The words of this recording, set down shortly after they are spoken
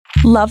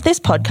Love this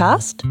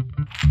podcast?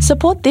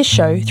 Support this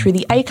show through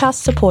the Acast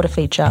supporter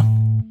feature.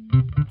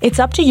 It's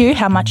up to you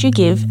how much you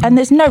give, and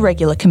there's no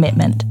regular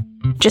commitment.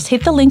 Just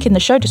hit the link in the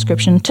show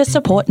description to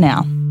support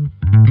now.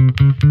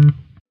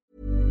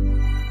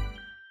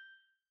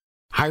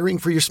 Hiring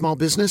for your small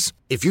business?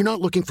 If you're not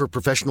looking for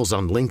professionals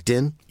on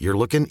LinkedIn, you're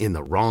looking in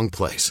the wrong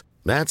place.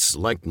 That's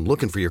like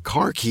looking for your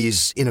car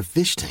keys in a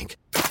fish tank.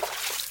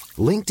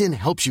 LinkedIn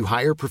helps you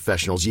hire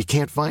professionals you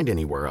can't find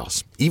anywhere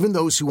else, even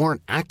those who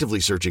aren't actively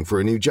searching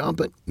for a new job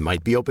but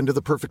might be open to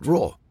the perfect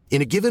role.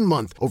 In a given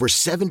month, over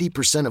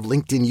 70% of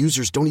LinkedIn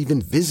users don't even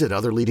visit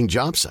other leading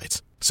job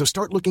sites. So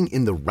start looking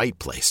in the right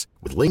place.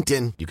 With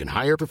LinkedIn, you can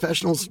hire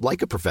professionals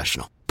like a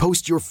professional.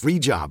 Post your free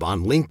job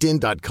on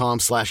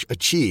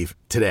linkedin.com/achieve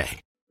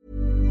today.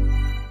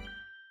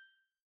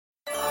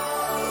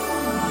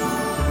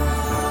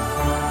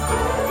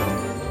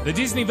 The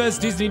Disney vs.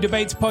 Disney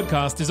Debates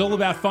podcast is all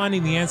about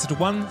finding the answer to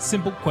one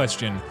simple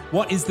question.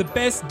 What is the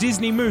best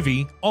Disney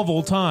movie of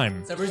all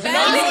time?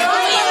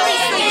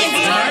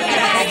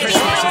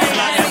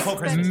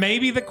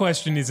 Maybe the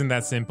question isn't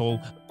that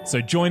simple. So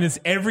join us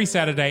every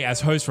Saturday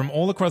as hosts from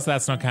all across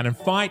That's Not Canon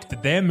fight for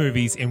their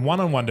movies in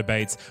one-on-one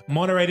debates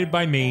moderated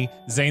by me,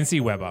 Zane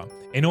C. Weber,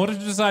 in order to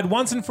decide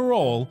once and for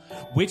all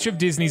which of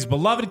Disney's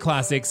beloved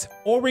classics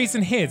or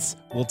recent hits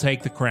will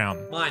take the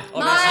crown. Mine.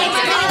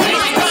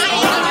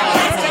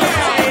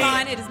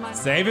 It is mine.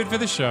 Save it for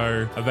the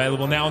show.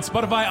 Available now on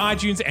Spotify,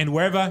 iTunes, and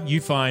wherever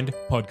you find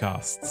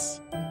podcasts.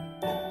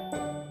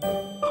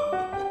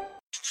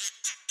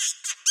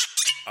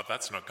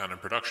 That's Not Canon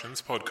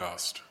Productions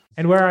podcast.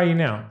 And where are you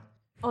now?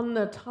 On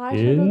the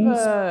title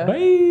of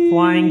a...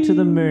 Flying to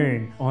the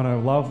moon. On a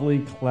lovely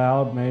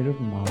cloud made of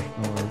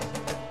marshmallows.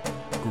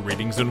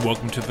 Greetings and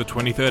welcome to the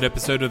 23rd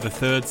episode of the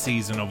third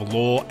season of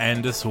Law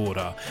and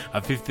Disorder,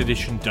 a 5th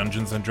edition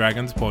Dungeons &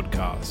 Dragons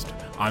podcast.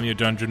 I'm your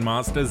Dungeon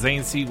Master,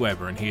 Zane C.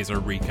 Weber, and here's a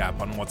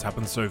recap on what's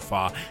happened so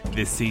far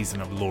this season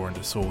of Law and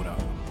Disorder.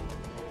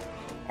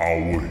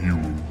 Our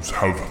heroes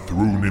have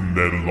thrown in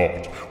their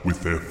lot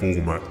with their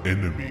former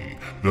enemy,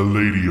 the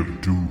Lady of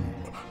Doom,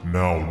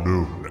 now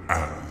known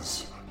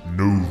as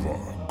Nova,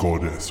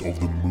 Goddess of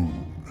the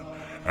Moon,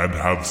 and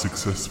have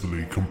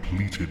successfully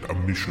completed a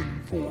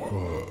mission for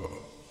her.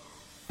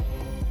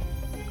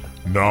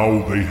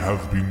 Now they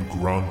have been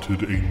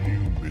granted a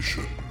new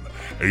mission,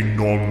 a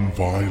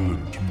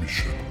non-violent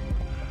mission.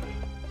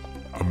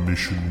 A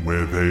mission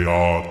where they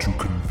are to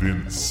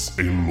convince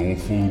a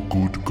lawful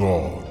good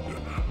god,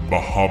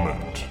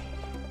 Bahamut,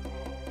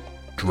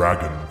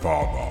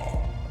 Dragonfather,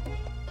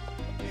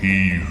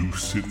 he who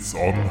sits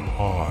on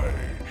high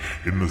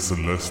in the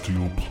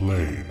celestial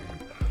plane.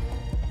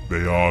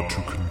 They are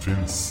to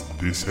convince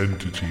this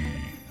entity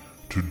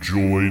to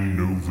join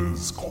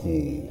Nova's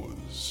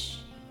cause.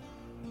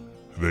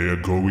 They are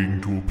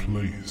going to a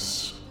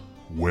place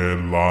where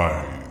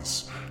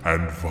lies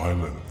and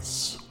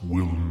violence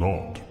will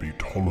not be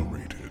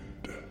tolerated.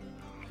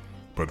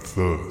 But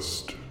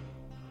first,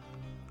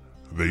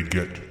 they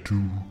get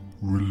to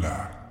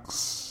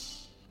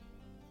relax.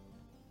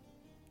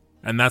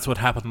 And that's what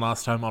happened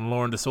last time on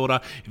Law and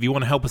Disorder. If you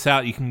want to help us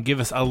out, you can give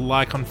us a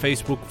like on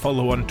Facebook,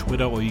 follow on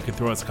Twitter, or you can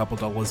throw us a couple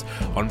dollars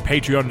on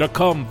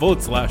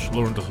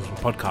patreon.com/Law and Disorder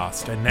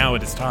podcast. And now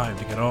it is time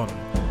to get on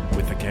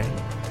with the game.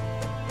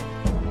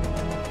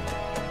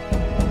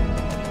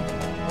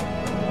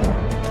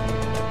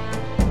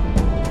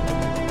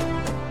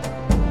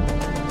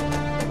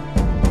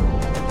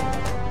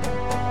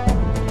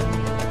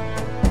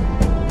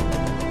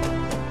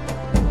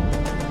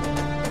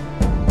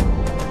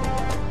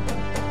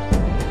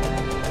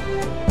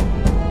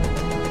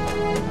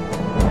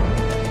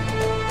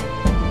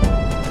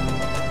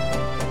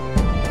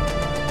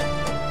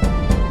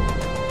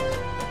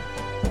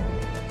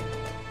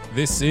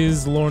 This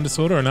is Law and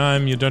Disorder, and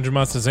I'm your Dungeon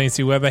Master, Zane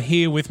C. Weber.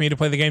 Here with me to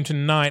play the game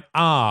tonight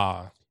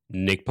are...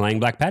 Nick playing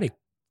Black Patty.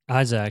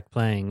 Isaac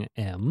playing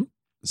M.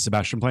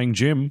 Sebastian playing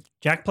Jim.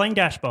 Jack playing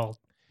Dashbold.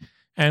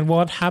 And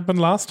what happened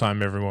last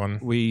time, everyone?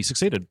 We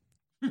succeeded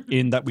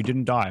in that we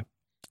didn't die.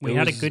 We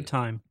had a good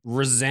time.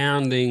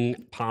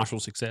 Resounding partial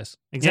success.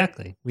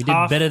 Exactly. We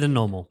Half- did better than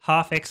normal.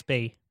 Half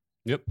XP.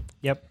 Yep.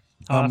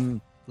 Half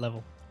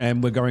level.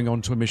 And we're going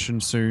on to a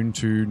mission soon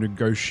to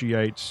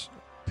negotiate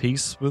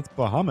peace with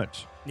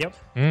Bahamut. Yep.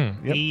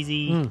 Mm. Yep.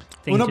 Easy Well,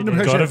 thing not to to do.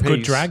 negotiate God of good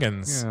peace.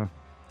 dragons. Yeah.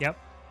 Yep.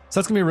 So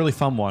that's going to be a really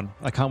fun one.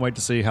 I can't wait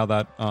to see how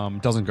that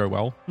doesn't go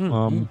well.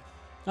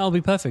 That'll be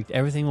perfect.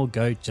 Everything will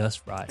go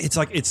just right. It's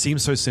like, it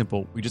seems so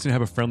simple. We just need to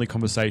have a friendly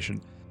conversation.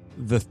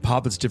 The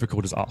part that's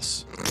difficult is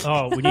us.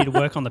 Oh, we need to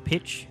work on the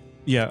pitch.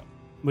 Yeah.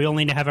 We all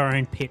need to have our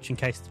own pitch in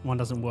case one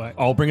doesn't work.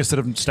 I'll bring a set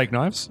of steak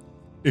knives.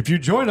 If you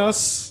join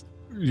us,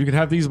 you can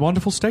have these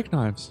wonderful steak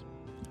knives.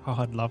 Oh,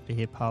 I'd love to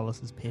hear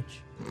Parlus's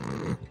pitch.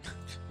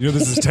 You know,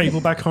 there's this table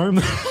back home.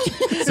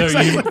 So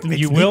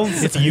you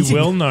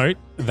will note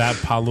that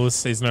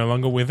Palus is no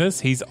longer with us.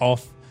 He's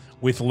off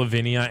with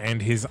Lavinia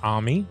and his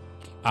army.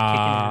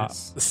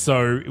 ass.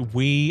 So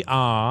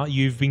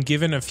you've been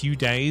given a few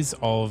days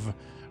of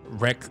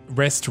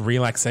rest,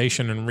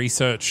 relaxation, and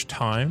research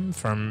time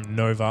from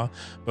Nova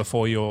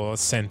before you're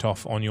sent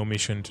off on your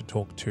mission to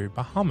talk to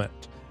Bahamut.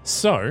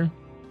 So,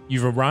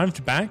 you've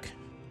arrived back.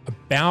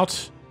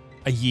 About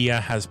a year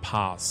has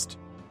passed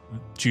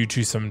due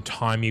to some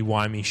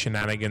timey-wimey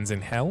shenanigans in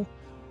Hell.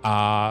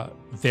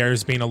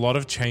 There's been a lot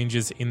of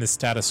changes in the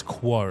status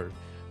quo.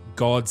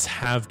 Gods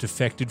have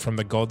defected from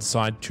the god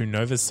side to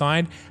Nova's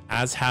side,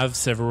 as have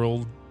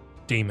several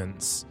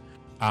demons.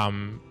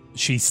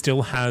 She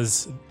still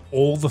has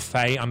all the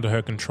Fae under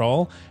her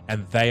control,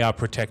 and they are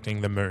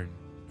protecting the moon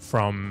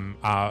from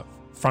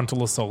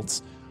frontal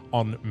assaults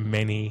on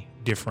many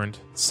different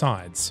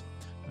sides.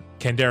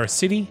 Canberra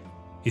City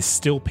is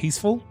still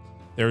peaceful.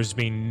 There has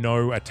been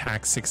no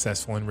attack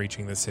successful in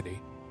reaching the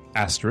city.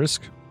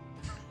 Asterisk.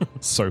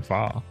 So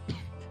far.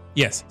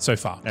 Yes, so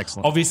far.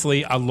 Excellent.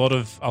 Obviously, a lot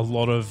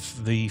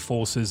of the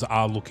forces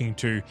are looking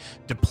to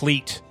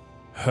deplete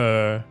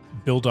her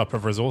buildup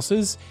of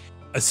resources,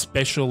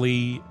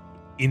 especially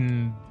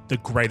in the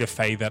greater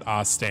Fae that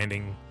are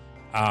standing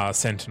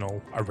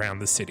sentinel around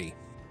the city.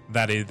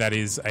 That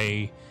is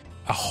a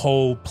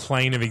whole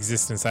plane of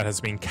existence that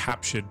has been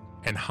captured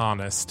and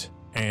harnessed,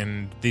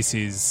 and this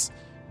is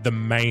the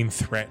main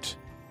threat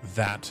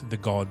that the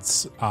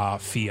gods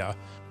fear,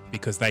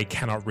 because they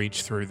cannot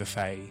reach through the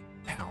Fae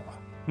power.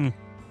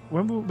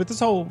 With this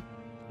whole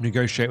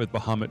negotiate with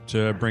Bahamut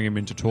to bring him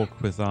in to talk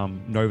with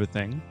Nova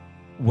thing,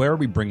 where are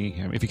we bringing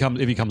him? If he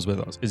comes with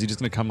us, is he just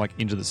going to come like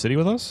into the city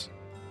with us?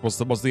 What's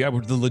the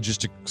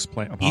logistics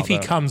plan? If he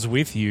comes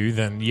with you,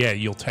 then yeah,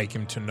 you'll take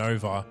him to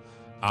Nova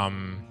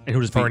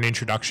he'll just for be an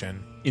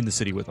introduction. in the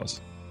city with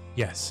us.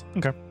 Yes.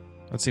 Okay,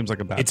 that seems like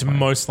a bad. It's plan.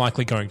 most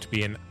likely going to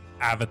be an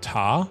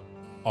avatar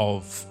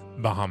of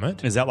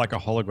Bahamut. Is that like a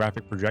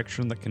holographic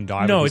projection that can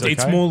die? No, but he's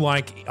it's okay? more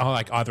like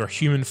either a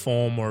human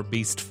form or a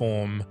beast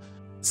form,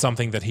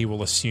 something that he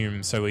will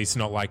assume. So he's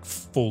not like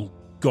full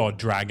god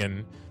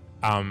dragon.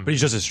 But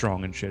he's just as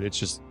strong and shit. It's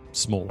just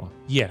smaller.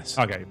 Yes.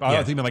 Okay, Yeah.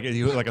 I think like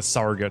a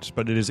surrogate,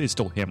 but it's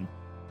still him.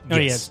 Oh,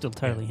 yeah, Yes. it's still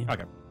totally him.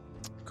 Okay,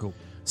 cool.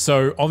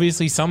 So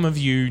obviously, some of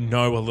you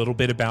know a little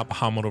bit about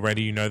Bahamut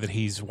already. You know that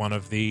he's one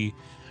of the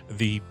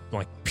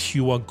like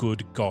pure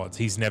good gods.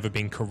 He's never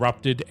been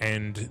corrupted,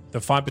 and the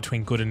fight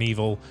between good and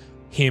evil,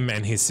 him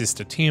and his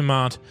sister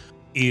Tiamat,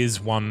 is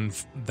one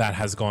that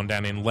has gone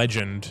down in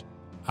legend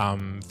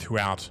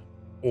throughout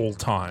all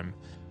time.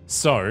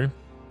 So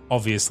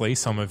obviously,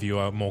 some of you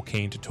are more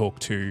keen to talk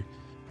to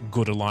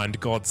good aligned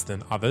gods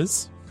than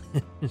others.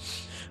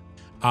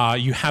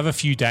 You have a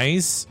few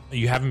days.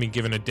 You haven't been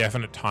given a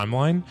definite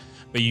timeline,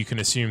 but you can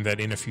assume that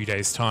in a few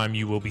days' time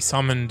you will be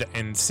summoned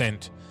and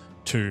sent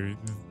to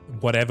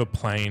whatever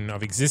plane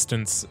of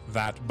existence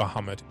that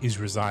Bahamut is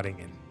residing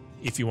in.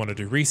 If you want to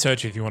do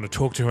research, if you want to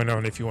talk to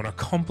anyone, if you want to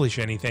accomplish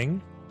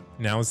anything,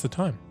 now is the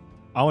time.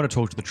 I want to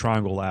talk to the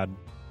triangle lad.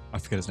 I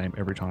forget his name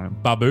every time.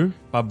 Babu.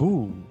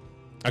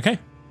 Okay.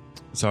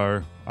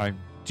 So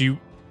Do you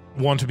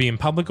want to be in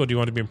public or do you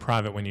want to be in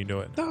private when you do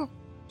it? no,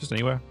 just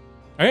anywhere.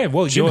 Okay,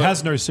 well, Jim you're-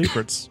 has no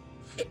secrets.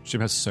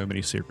 Jim has so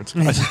many secrets.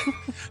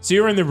 So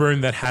you're in the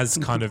room that has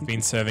kind of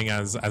been serving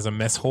as a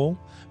mess hall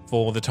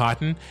for the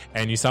Titan,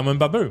 and you summon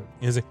Babu.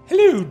 He's like,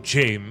 "Hello,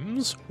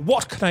 James.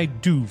 What can I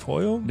do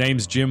for you?"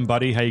 Name's Jim,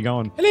 buddy. How you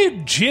going?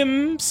 "Hello,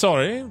 Jim.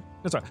 Sorry.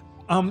 That's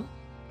right.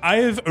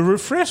 I've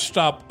refreshed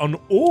up on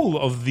all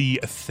of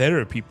the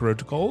therapy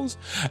protocols.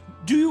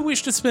 Do you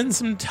wish to spend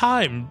some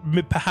time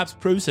perhaps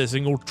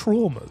processing your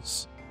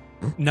traumas?"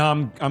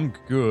 No, I'm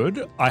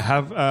good. I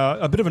have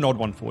a bit of an odd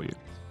one for you.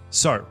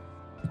 So,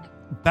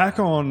 back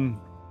on.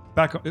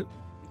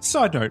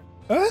 Side note: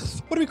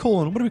 Earth. What do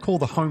we call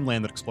the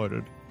homeland that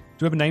exploded?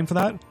 Do we have a name for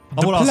that?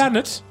 The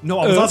planet. No,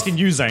 I was Earth. asking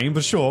you, Zane,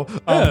 but sure.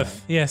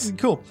 Earth, yes.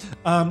 Cool.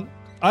 I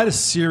had a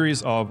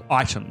series of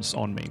items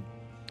on me.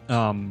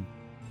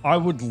 I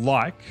would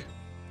like.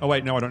 Oh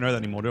wait, no, I don't know that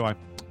anymore, do I?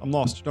 I'm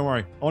lost. Don't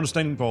worry. I want a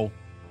standing pole.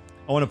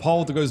 I want a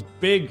pole that goes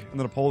big and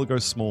then a pole that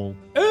goes small.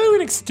 Oh,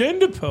 an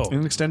extender pole.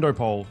 An extendo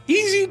pole.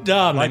 Easy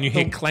done. Like And you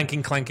hear the-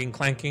 clanking, clanking,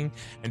 clanking,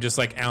 and just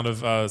like out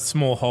of a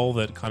small hole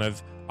that kind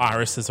of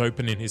Iris has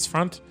opened in his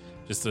front,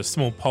 just a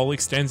small pole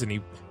extends, and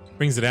he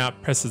brings it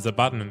out, presses a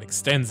button, and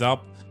extends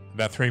up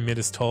about 3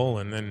 meters tall,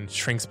 and then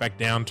shrinks back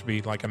down to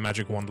be like a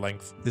magic wand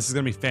length. This is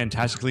going to be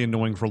fantastically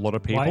annoying for a lot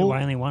of people.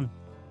 Why only one?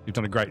 You've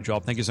done a great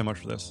job. Thank you so much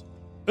for this.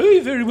 Oh,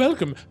 you're very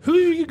welcome. Who are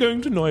you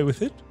going to annoy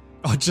with it?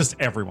 Oh, just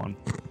everyone.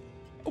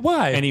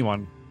 Why?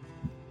 Anyone.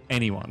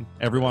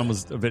 Everyone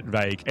was a bit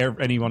vague.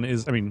 Everyone.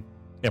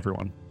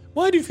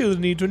 Why do you feel the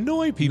need to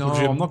annoy people, No,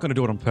 Jim? I'm not going to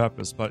do it on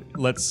purpose, but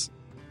let's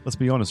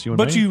be honest, you and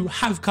But me. you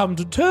have come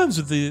to terms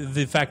with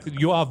the fact that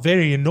you are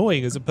very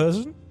annoying as a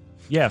person.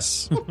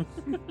 Yes.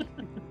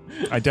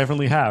 I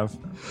definitely have.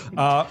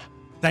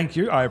 Thank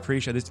you. I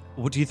appreciate this.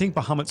 What do you think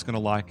Bahamut's going to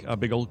like? A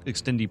big old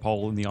extendy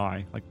pole in the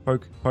eye. Like,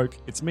 poke,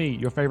 it's me,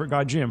 your favorite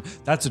guy, Jim.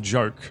 That's a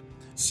joke.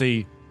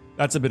 See,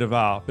 that's a bit of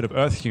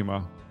Earth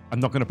humor. I'm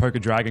not going to poke a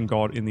dragon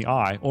god in the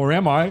eye. Or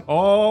am I?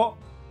 Oh,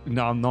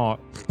 no, I'm not.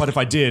 But if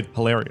I did,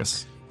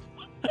 hilarious.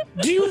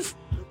 Do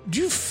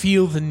you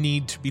feel the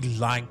need to be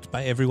liked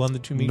by everyone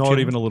that you meet? Not Jim?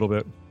 even a little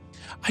bit.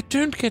 I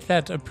don't get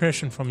that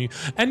impression from you,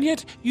 and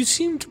yet you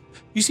seem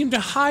to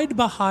hide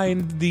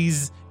behind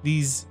these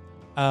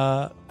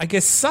I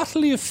guess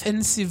subtly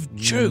offensive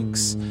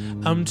jokes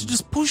to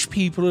just push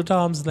people at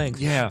arm's length.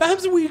 Yeah.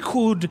 Perhaps we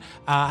could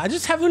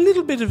just have a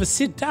little bit of a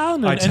sit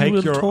down. I and take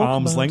we'll your talk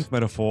arm's about- length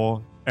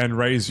metaphor and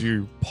raise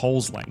you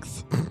pole's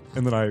length.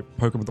 And then I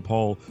poke him with the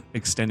pole,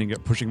 extending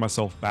it, pushing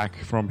myself back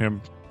from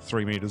him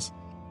 3 meters.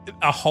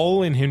 A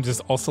hole in him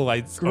just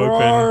oscillates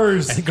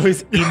Gross. open and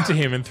goes into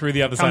him and through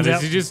the other Comes side. out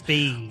As he just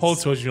bees.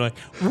 holds towards you like,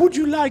 would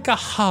you like a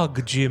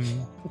hug, Jim?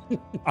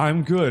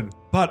 I'm good.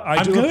 But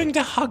I'm going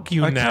to hug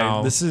you Okay,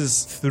 now. this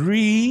is...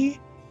 3,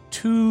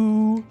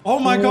 2. Oh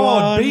my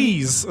god, 1.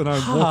 bees! And I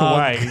walk Hug.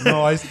 away.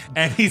 No, I...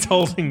 And he's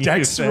holding you.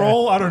 Dex there.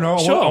 roll? I don't know.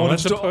 Sure, I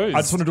let's just suppose.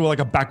 want to do like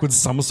a backwards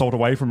somersault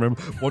away from him.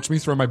 Watch me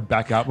throw my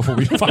back out before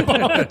we fight.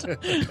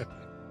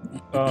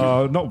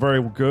 Not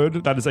very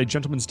good. That is a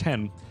gentleman's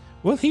 10.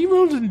 Well, he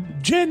rolled a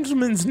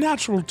gentleman's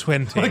natural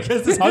 20. I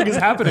guess this hug is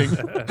happening,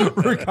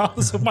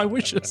 regardless of my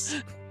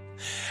wishes.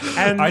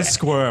 And I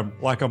squirm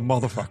like a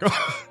motherfucker.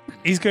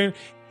 he's going,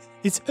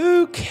 it's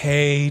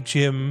okay,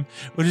 Jim.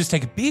 We'll just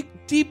take a big,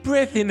 deep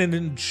breath in and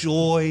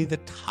enjoy the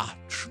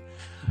touch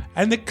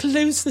and the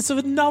closeness of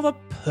another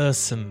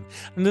person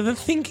and the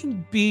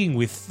thinking being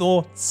with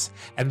thoughts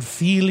and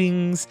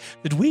feelings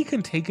that we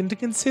can take into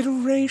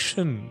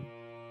consideration.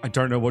 I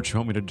don't know what you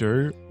want me to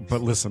do, but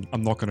listen,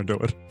 I'm not going to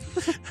do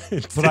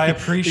it. But I Are you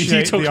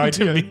appreciate talking the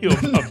idea. to me or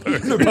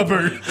Bubbo? No,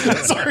 Babu.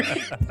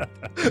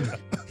 Sorry.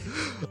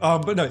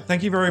 But no,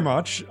 thank you very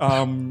much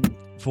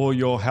for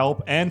your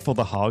help and for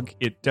the hug.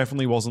 It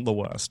definitely wasn't the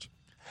worst.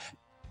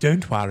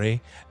 Don't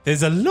worry.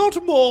 There's a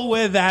lot more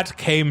where that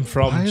came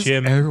from, Why is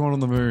Jim. everyone on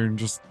the moon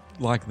just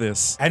like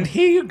this? And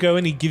here you go,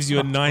 and he gives you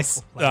a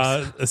nice,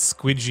 a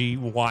squidgy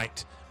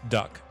white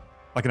duck.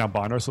 Like an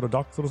albino sort of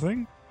duck sort of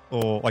thing?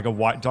 Or like a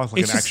white duck,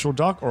 like It's an just- actual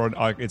duck? Or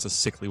it's a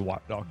sickly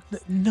white duck?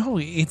 No,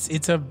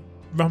 it's a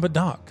rubber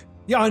duck.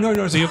 Yeah, I know.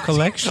 No, So your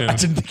collection. I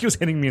didn't think he was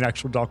handing me an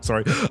actual duck.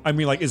 Sorry. I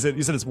mean, like, you said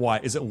it's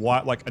white. Is it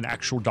white like an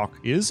actual duck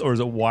is, or is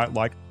it white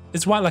like?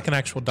 It's white like an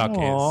actual duck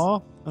Aw,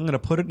 I'm gonna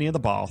put it near the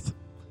bath.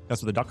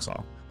 That's what the ducks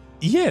are.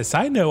 is. Yes,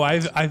 I know.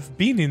 I've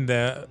been in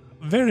there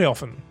very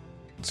often.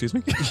 Excuse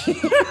me.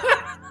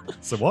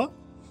 So what?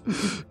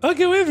 I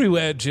go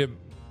everywhere, Jim.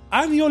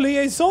 I'm your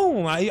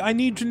liaison. I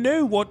need to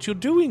know what you're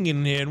doing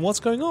in here and what's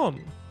going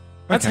on.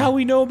 That's Okay. how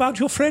we know about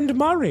your friend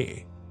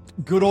Murray.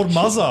 Good old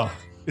Muzzer.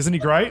 Isn't he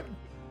great?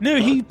 No,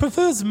 he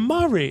prefers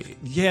Murray.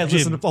 Yeah, Jim.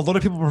 listen, a lot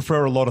of people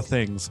prefer a lot of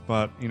things,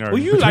 but, you know. Well,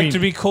 you like to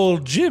be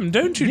called Jim,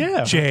 don't you,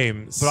 Yeah.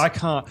 James? But I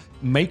can't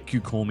make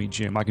you call me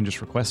Jim. I can just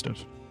request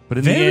it. But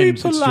in Very the end,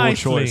 it's your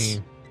choice.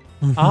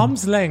 politely.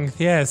 Arm's length,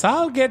 yes.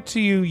 I'll get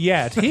to you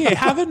yet. Here,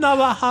 have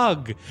another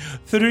hug.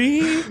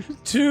 3,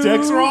 2...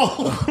 Dex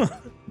roll.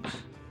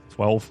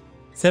 12.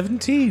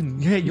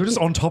 17. Yeah, you're just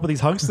on top of these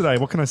hugs today.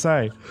 What can I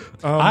say?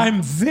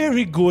 I'm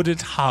very good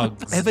at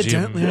hugs,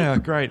 Evidently. Jim. Yeah,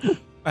 great.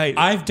 Hey,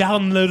 I've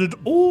downloaded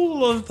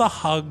all of the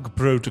hug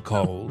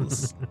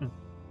protocols.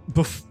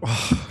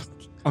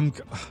 I'm...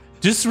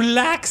 Just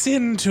relax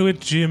into it,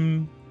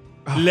 Jim.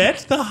 Let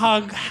the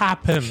hug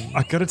happen.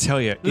 I gotta tell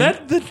you,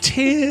 Let the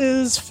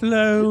tears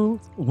flow.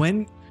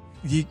 when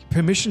the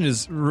permission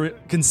is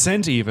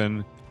consent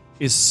even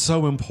is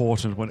so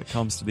important when it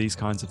comes to these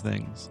kinds of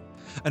things.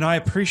 And I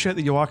appreciate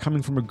that you are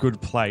coming from a good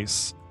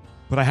place,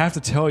 but I have to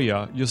tell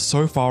you, you're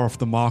so far off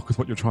the mark with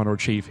what you're trying to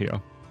achieve here.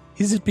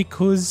 Is it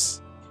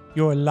because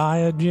you're a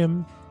liar,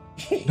 Jim?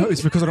 No,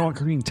 it's because I don't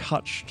like being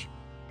touched.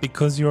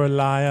 Because you're a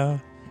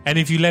liar? And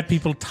if you let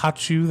people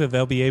touch you, that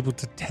they'll be able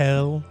to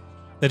tell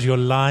that you're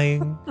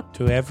lying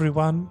to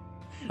everyone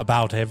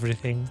about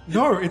everything?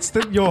 No, it's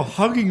that you're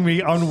hugging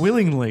me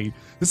unwillingly.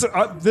 This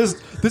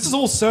is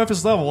all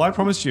surface level, I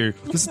promise you.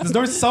 There's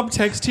no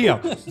subtext here.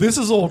 This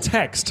is all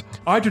text.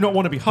 I do not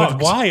want to be hugged.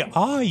 But why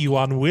are you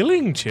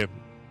unwilling, Jim?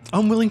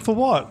 Unwilling for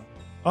what?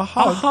 A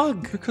hug. A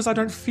hug. Because I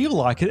don't feel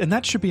like it, and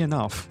that should be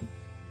enough.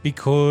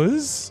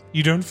 Because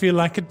you don't feel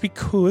like it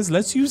because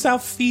let's use our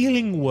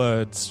feeling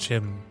words,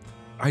 Jim.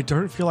 I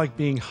don't feel like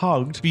being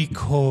hugged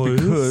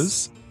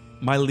Because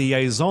my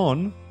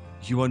liaison,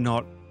 you are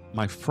not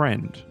my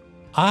friend.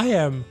 I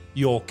am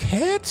your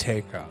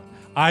caretaker.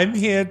 I'm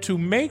here to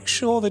make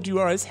sure that you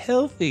are as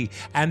healthy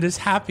and as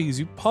happy as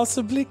you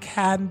possibly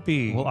can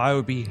be. Well, I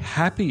would be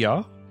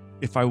happier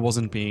if I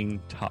wasn't being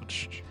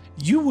touched.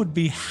 You would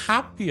be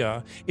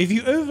happier if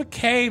you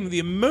overcame the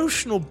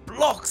emotional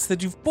blocks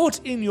that you've put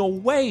in your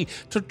way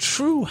to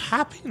true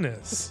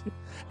happiness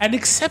and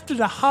accepted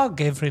a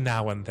hug every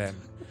now and then.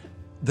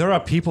 There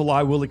are people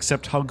I will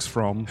accept hugs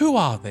from. Who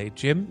are they,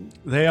 Jim?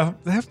 They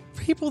have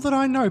people that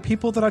I know,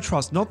 people that I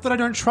trust. Not that I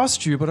don't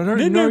trust you, but I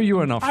don't know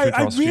you enough to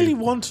trust I really you.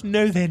 want to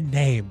know their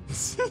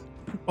names.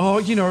 Oh,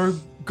 you know,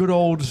 good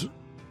old,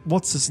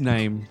 what's his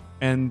name?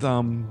 And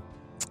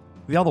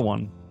the other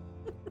one.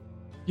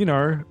 You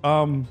know,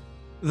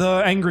 the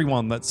angry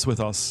one that's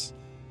with us.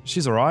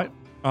 She's all right.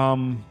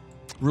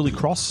 Really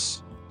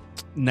cross.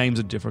 Names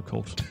are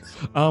difficult.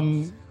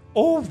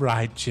 All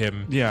right,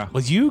 Jim. Yeah.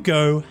 Well, you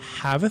go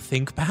have a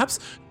think. Perhaps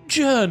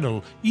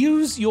Journal.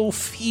 Use your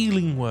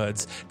feeling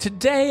words.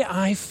 Today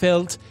I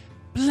felt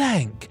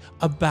blank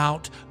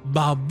about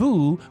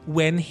Babu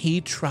when he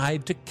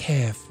tried to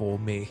care for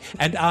me,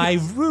 and I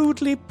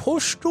rudely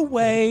pushed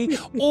away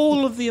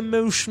all of the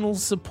emotional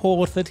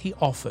support that he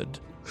offered.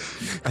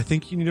 I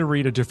think you need to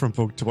read a different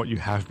book to what you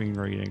have been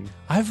reading.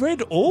 I've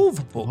read all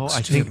the books. Well,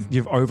 I think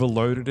you've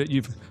overloaded it.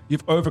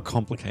 You've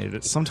overcomplicated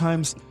it.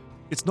 Sometimes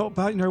it's not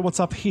about, what's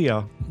up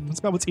here. It's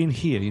about what's in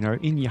here,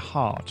 in your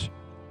heart.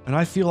 And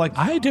I feel like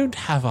I don't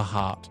have a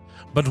heart,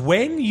 but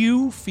when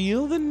you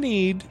feel the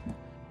need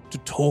to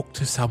talk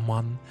to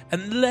someone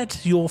and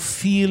let your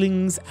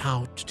feelings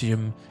out,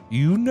 Jim,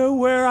 you know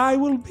where I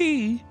will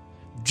be.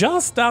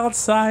 Just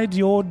outside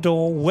your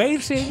door,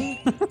 waiting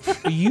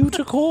for you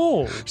to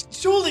call.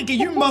 Surely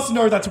you must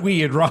know that's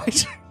weird,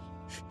 right?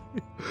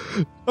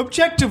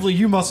 Objectively,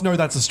 you must know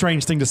that's a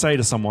strange thing to say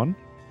to someone.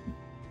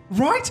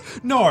 Right?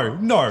 No.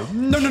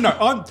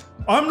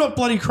 I'm not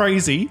bloody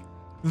crazy.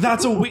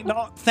 That's a weird...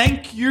 No,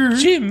 thank you.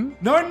 Jim,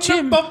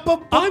 Jim,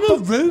 I'm a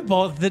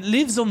robot that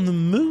lives on the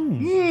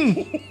moon.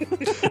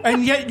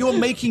 And yet you're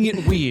making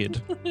it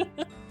weird.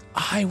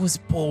 I was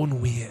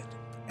born weird.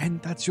 And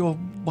that's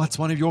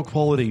one of your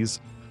qualities.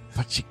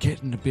 But you're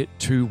getting a bit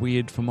too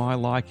weird for my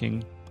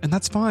liking. And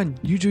that's fine.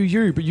 You do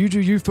you, but you do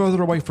you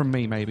further away from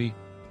me, maybe.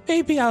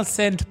 Maybe I'll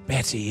send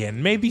Betty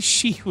in. Maybe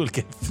she will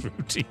get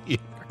through to you.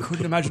 I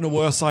couldn't imagine a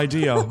worse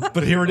idea,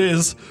 but here it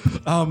is.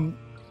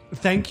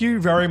 Thank you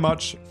very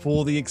much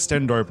for the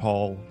Extendo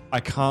poll.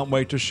 I can't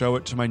wait to show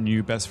it to my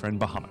new best friend,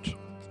 Bahamut.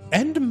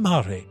 And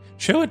Murray.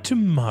 Show it to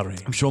Murray.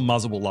 I'm sure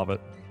Muzz will love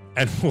it.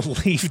 And we'll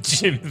leave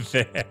Jim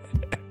there.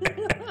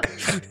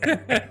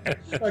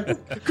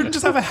 Couldn't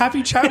just have a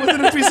happy chat with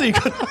an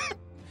NPC.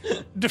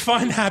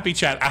 Define happy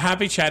chat. A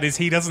happy chat is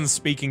he doesn't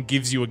speak and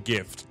gives you a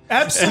gift.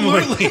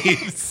 Absolutely. And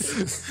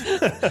leaves.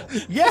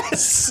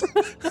 Yes.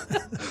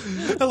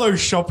 Hello,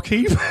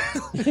 shopkeep.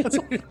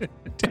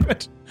 Damn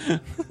it.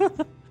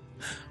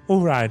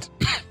 All right.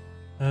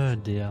 Oh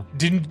dear.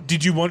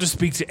 Did you want to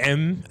speak to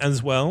M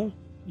as well?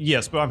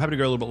 Yes, but I'm happy to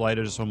go a little bit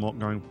later, just so I'm not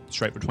going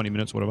straight for 20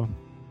 minutes or whatever.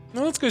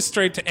 No, let's go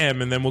straight to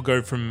M, and then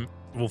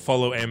we'll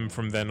follow M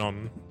from then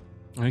on.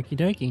 Okie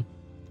dokie.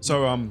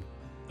 So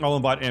I'll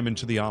invite M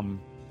into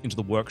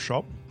the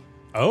workshop.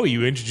 Oh, are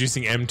you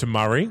introducing M to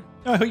Murray?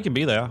 Oh, he can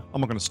be there. I'm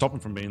not going to stop him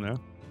from being there.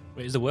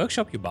 Wait, is the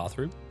workshop your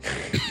bathroom?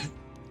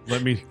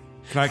 Let me.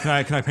 Can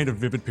I paint a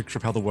vivid picture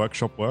of how the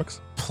workshop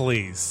works?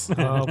 Please.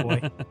 Oh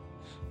boy.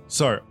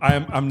 So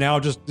I'm now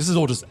just. This is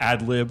all just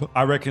ad lib.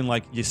 I reckon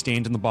you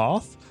stand in the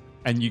bath.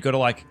 And you got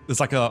to there's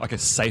a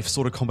safe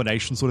sort of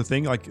combination sort of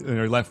thing,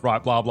 left,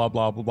 right, blah, blah,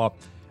 blah, blah, blah.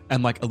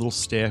 And a little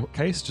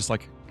staircase just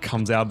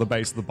comes out of the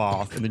base of the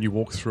bath and then you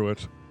walk through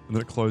it and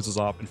then it closes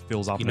up and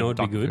fills up. You know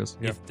what'd be good?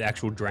 Yeah. If the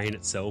actual drain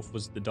itself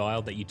was the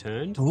dial that you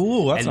turned.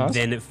 Ooh, that's and nice.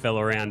 then it fell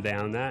around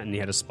down that and you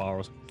had a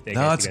spiral staircase.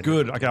 No, that's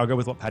good. Okay, I'll go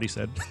with what Patty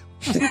said.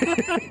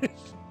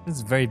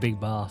 It's a very big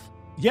bath.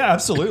 Yeah,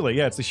 absolutely.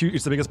 Yeah, it's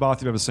the biggest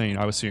bath you've ever seen,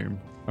 I assume.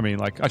 I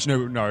mean,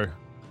 actually, no.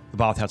 The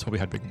bathhouse probably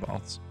had bigger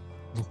baths.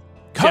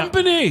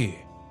 Company!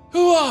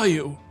 Who are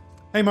you?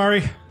 Hey,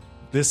 Murray.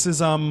 This is,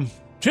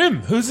 Jim,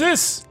 who's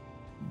this?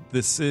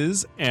 This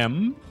is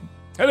M.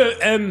 Hello,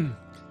 M.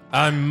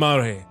 I'm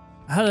Murray.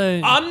 Hello.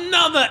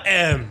 Another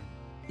M!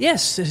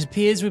 Yes, it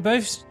appears we're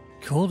both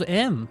called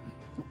M.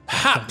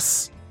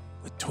 Perhaps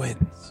we're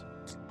twins.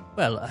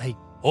 Well,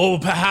 Or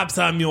perhaps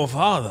I'm your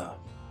father.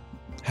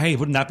 Hey,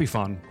 wouldn't that be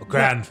fun? Or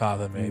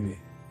grandfather, maybe.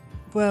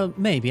 Well,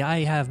 maybe.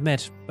 I have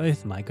met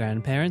both my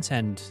grandparents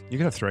and... You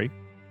could have 3.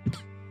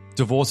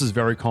 Divorce is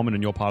very common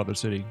in your part of the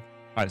city,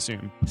 I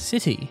assume.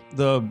 City?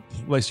 The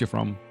place you're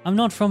from. I'm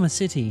not from a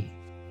city.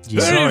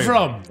 Where are you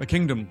from? A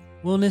kingdom.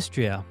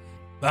 Wilnistria.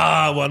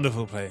 Ah,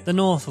 wonderful place. The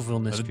north of The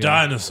Wilnistria.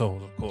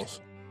 dinosaurs, of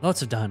course.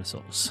 Lots of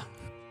dinosaurs.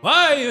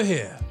 Why are you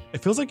here?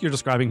 It feels like you're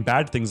describing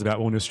bad things about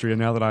Wilnistria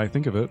now that I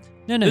think of it.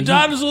 No, The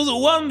dinosaurs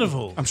are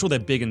wonderful. I'm sure they're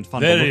big and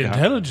fun Very to look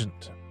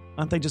intelligent.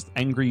 Aren't they just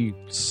angry,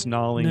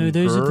 snarling No,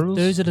 those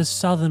girls? are the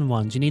southern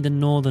ones. You need the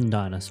northern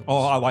dinosaurs. Oh,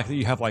 I like that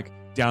you have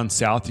down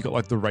south, you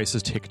got the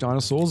racist hick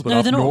dinosaurs, but No,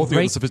 up they're not north, you got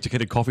the rac-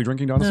 sophisticated coffee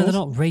drinking No, dinosaurs. they're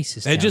not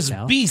racist. They're down just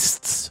south.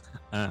 beasts.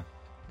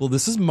 Well,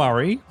 this is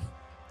Murray.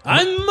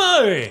 I'm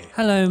Murray.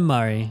 Hello,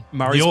 Murray.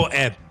 Murray's. You're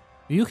M.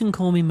 You can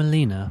call me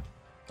Melina.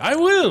 I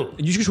will.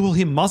 And you should call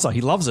him Muzza.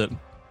 He loves it.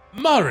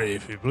 Murray,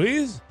 if you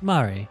please.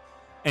 Murray.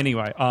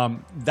 Anyway,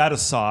 that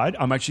aside,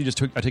 I'm actually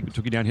took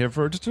you down here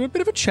for just a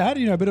bit of a chat.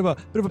 A bit of a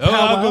Oh, powwow.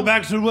 I'll go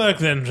back to work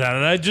then,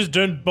 Shannon. I just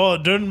don't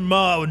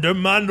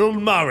mind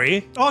old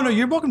Murray. Oh no,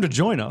 you're welcome to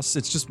join us.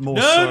 It's just more.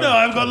 No,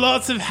 I've got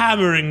lots of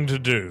hammering to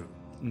do.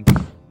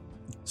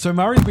 So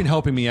Murray's been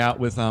helping me out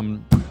with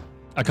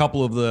a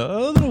couple of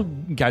the little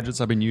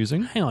gadgets I've been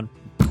using. Hang on.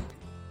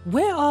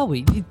 Where are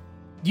we?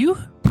 You,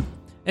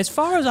 as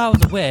far as I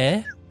was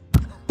aware,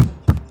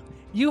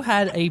 you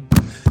had a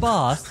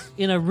bath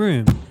in a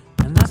room,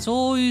 and that's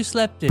all you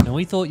slept in, and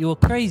we thought you were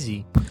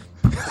crazy.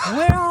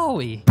 Where are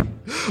we?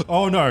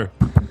 Oh no,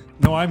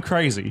 I'm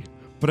crazy.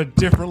 but a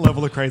different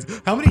level of crazy.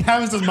 How many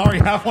hammers does Murray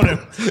have on him?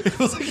 It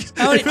feels like,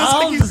 How many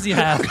arms does he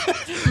have?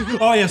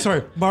 Oh yeah,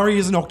 sorry. Murray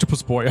is an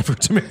octopus boy, I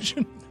forgot to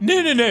mention.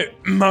 No.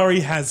 Murray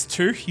has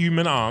 2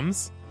 human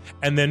arms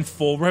and then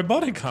 4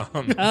 robotic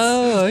arms.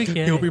 Oh,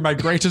 okay. He'll be my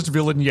greatest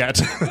villain yet.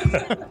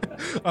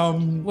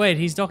 Wait,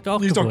 he's Dr.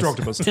 Octopus. He's Dr.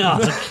 Octopus.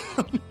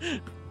 Oh,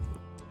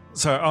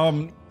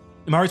 So,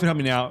 Murray's been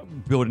helping me out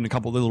building a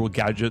couple of little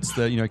gadgets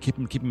that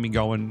keeping me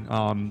going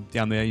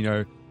down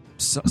there.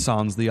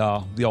 Sans the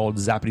old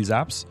zappity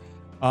zaps.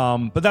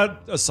 But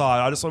that aside,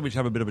 I just thought we'd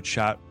have a bit of a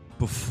chat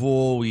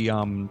before we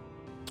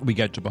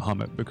get to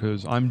Bahamut,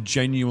 because I'm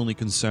genuinely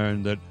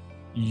concerned that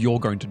you're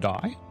going to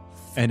die,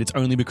 and it's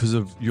only because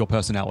of your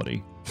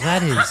personality.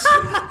 that is.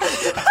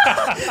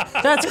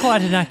 That's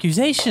quite an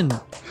accusation,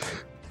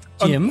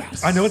 Jim.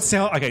 I know it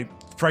sounds okay.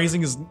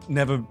 Phrasing is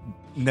never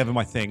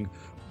my thing,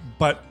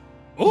 but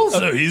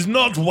Also, he's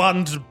not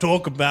one to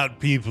talk about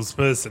people's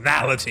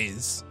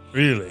personalities,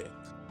 really.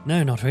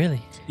 No, not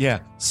really. yeah.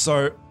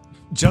 So,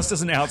 just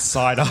as an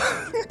outsider,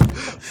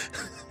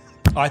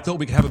 I thought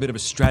we could have a bit of a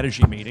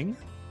strategy meeting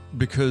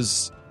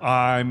because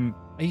Are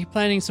you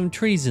planning some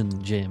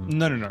treason, Jim?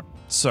 No.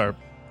 So,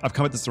 I've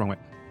come at this the wrong way.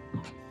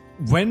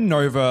 When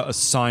Nova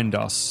assigned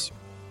us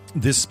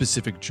this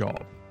specific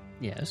job,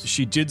 Yes.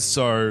 she did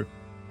so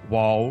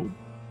while,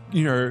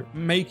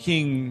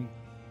 making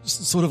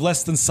sort of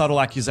less than subtle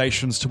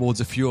accusations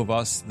towards a few of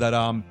us that,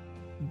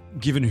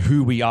 given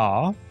who we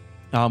are,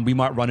 we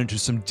might run into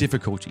some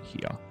difficulty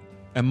here.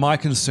 And my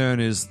concern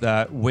is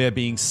that we're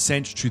being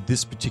sent to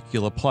this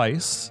particular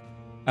place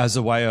as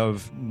a way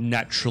of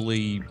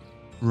naturally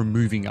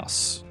removing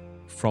us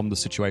from the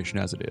situation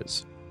as it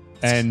is.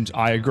 And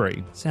I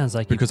agree, Sounds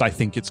like because I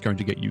think it's going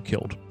to get you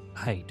killed.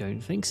 I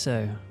don't think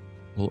so.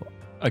 Well,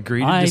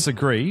 agree to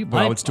disagree,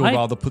 but I would still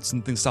rather put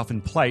stuff in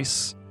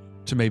place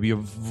to maybe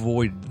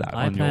avoid that.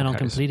 I plan on case.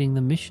 completing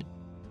the mission.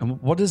 And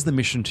what is the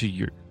mission to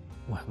you?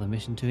 Well, the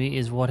mission to me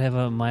is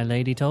whatever my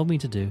lady told me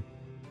to do.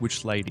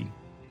 Which lady?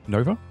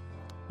 Nova?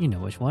 You know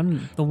which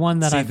one? The one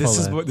that See, I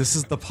follow. this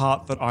is the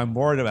part that I'm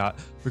worried about,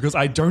 because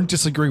I don't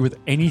disagree with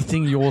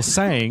anything you're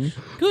saying.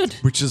 Good.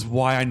 Which is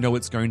why I know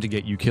it's going to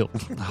get you killed.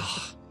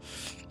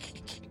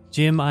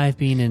 Jim, I've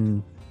been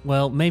in,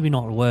 well, maybe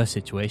not worse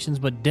situations,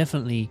 but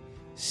definitely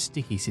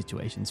sticky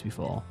situations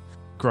before.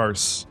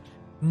 Gross.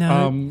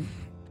 No.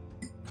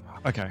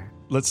 Okay,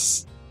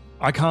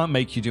 I can't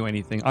make you do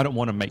anything. I don't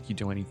want to make you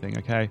do anything,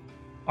 okay?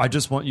 I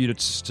just want you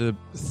to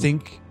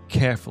think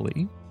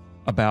carefully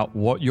about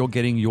what you're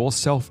getting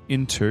yourself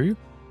into,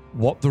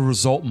 what the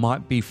result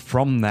might be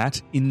from that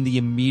in the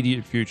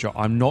immediate future.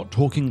 I'm not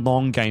talking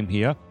long game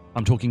here.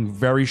 I'm talking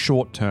very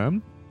short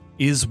term.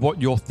 Is what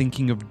you're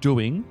thinking of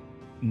doing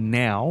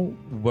now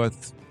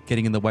worth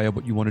getting in the way of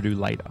what you want to do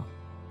later?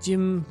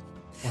 Jim,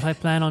 what I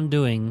plan on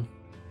doing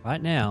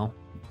right now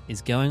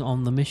is going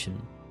on the mission,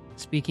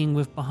 speaking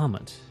with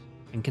Bahamut,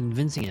 and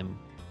convincing him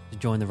to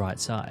join the right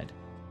side.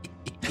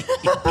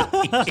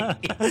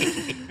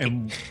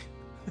 And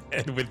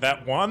with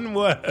that one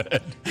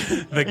word,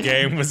 the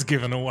game was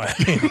given away.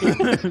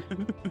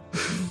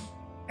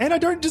 And I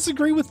don't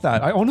disagree with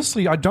that. I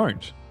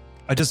don't.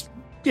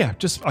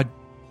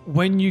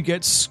 When you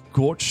get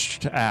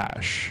scorched to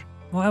ash,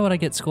 Why would I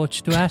get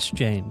scorched to ash,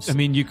 James? I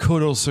mean, you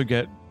could also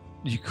get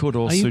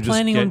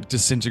planning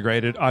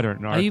disintegrated. I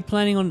don't know. Are you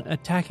planning on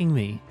attacking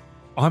me?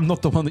 I'm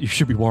not the one that you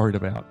should be worried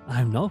about.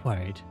 I'm not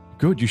worried.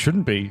 Good, you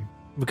shouldn't be.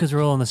 Because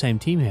we're all on the same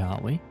team here,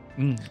 aren't we?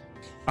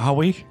 Are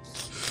we?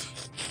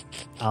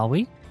 Are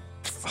we?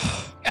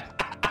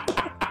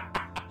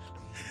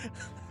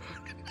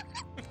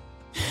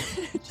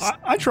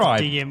 I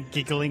tried. DM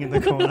giggling in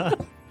the corner.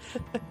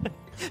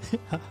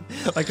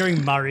 Like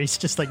going Murray's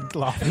just like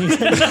laughing.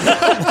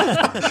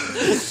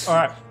 All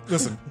right,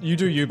 listen, you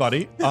do you,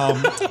 buddy.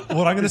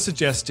 What I'm going to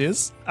suggest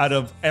is, out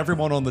of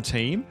everyone on the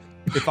team,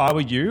 if I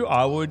were you,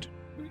 I would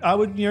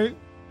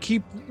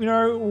keep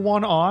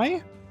one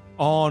eye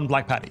on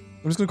Black Patty.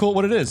 I'm just going to call it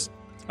what it is.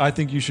 I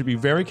think you should be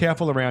very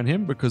careful around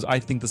him, because I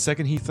think the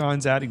second he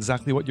finds out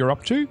exactly what you're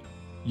up to,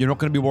 you're not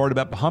going to be worried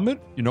about Bahamut.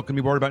 You're not going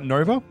to be worried about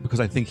Nova, because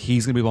I think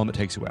he's going to be the one that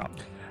takes you out.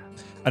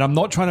 And I'm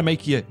not trying to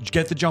make you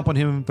get the jump on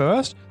him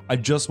first. I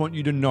just want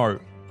you to know,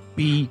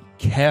 be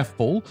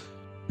careful,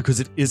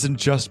 because it isn't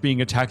just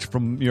being attacked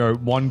from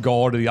one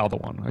god or the other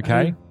one.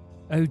 Okay?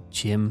 Oh,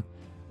 Jim,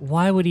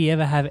 why would he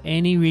ever have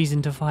any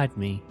reason to fight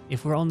me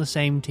if we're on the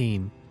same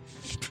team?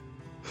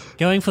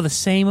 Going for the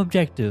same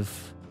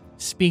objective,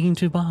 speaking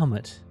to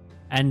Bahamut.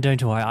 And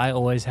don't worry, I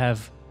always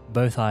have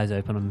both eyes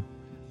open. I'm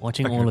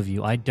watching all of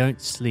you. I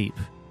don't sleep.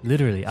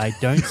 Literally, I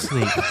don't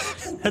sleep.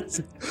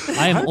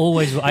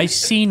 I've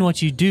seen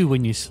what you do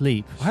when you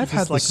sleep. I've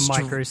had like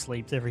micro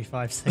sleeps every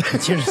 5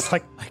 seconds. You're just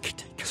like, I could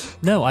take it.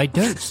 No, I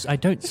don't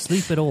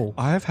sleep at all.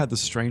 I have had the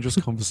strangest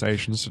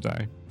conversations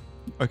today.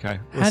 Okay.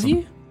 Have listen.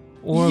 you?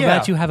 Or Yeah.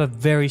 about to have a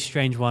very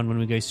strange one when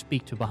we go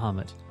speak to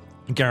Bahamut?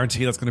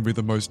 Guarantee that's going to be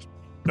the most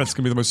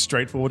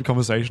straightforward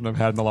conversation I've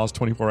had in the last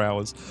 24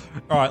 hours.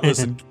 All right,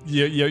 listen,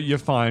 you're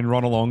fine.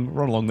 Run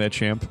along there,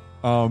 champ.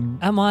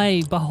 Am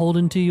I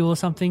beholden to you or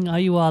something? Are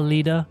you our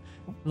leader?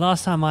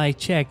 Last time I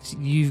checked,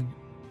 you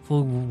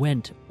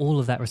forwent all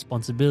of that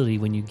responsibility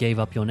when you gave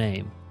up your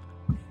name.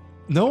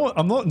 No,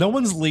 I'm not. No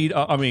one's lead.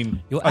 I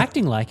mean, You're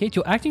acting like it.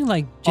 You're acting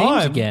like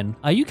James again.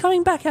 Are you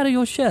coming back out of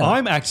your shell?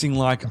 I'm acting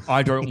like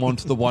I don't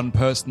want the one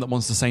person that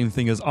wants the same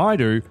thing as I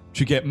do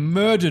to get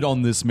murdered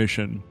on this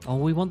mission. Oh,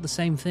 we want the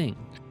same thing.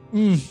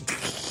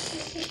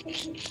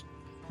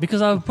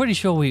 Because I'm pretty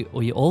sure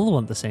we all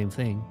want the same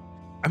thing.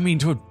 I mean,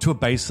 to a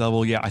base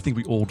level, yeah, I think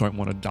we all don't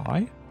want to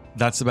die.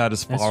 That's about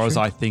as far as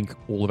I think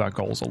all of our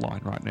goals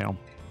align right now.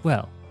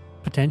 Well,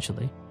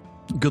 potentially.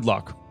 Good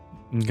luck.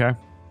 Okay?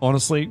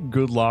 Honestly,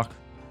 good luck.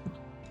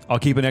 I'll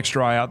keep an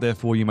extra eye out there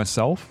for you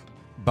myself,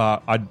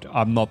 but I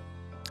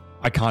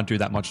can't do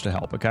that much to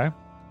help, okay?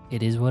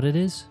 It is what it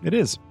is. It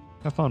is.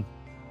 Have fun.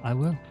 I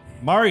will.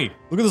 Murray,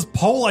 look at this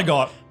pole I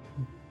got.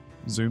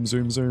 Zoom,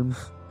 zoom, zoom.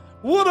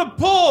 What a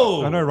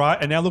pull! I know, right?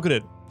 And now look at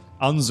it.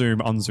 Unzoom,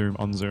 unzoom,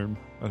 unzoom.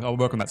 I'll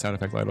work on that sound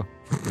effect later.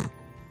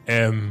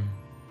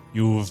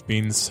 You've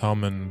been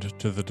summoned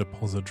to the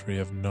depository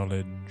of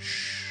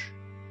knowledge.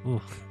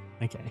 Ooh,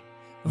 okay.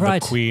 The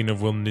Right. Queen of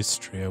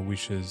Wilnistria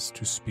wishes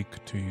to speak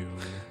to you.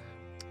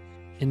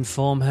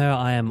 Inform her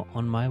I am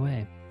on my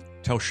way.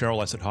 Tell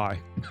Cheryl I said hi.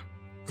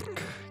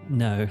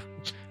 No.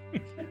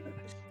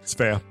 It's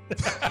fair.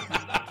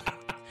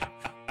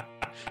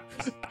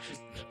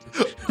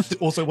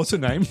 Also, what's her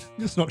name?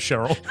 It's not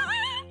Cheryl.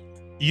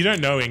 You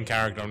don't know in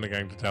character, I'm not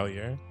going to tell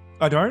you.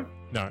 I don't?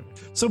 No.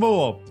 So,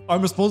 more.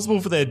 I'm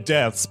responsible for their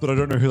deaths, but I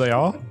don't know who they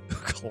are.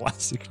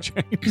 Classic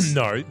James.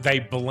 No, they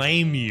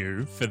blame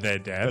you for their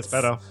deaths.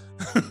 That's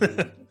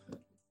better.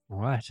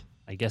 All right.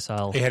 I guess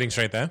I'll... Are you heading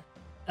straight there?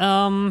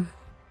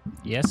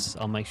 Yes,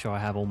 I'll make sure I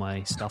have all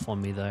my stuff on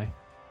me, though.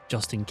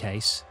 Just in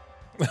case.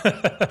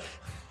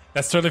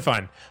 That's totally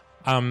fine.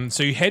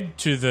 So you head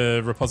to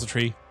the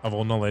repository of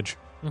all knowledge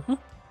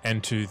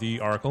and to the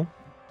oracle,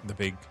 the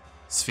big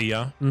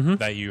sphere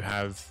that you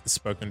have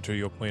spoken to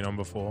your queen on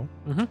before.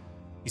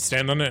 You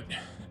stand on it,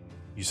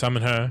 you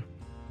summon her,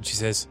 and she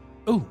says,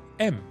 "Oh,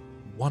 M,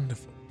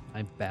 wonderful."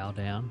 I bow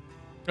down.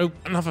 Oh,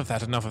 enough of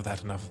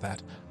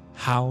that.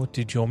 How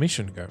did your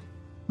mission go?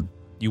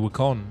 You were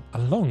gone a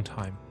long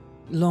time.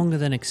 Longer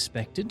than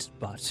expected,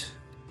 but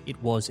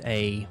it was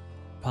a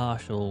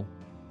partial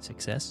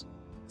success.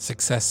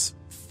 Success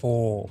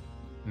for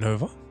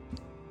Nova?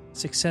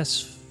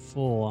 Success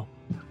for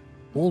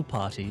all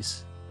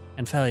parties,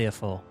 and failure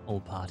for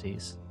all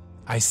parties.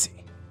 I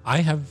see. I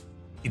have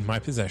in my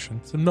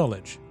possession some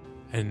knowledge,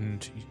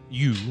 and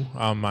you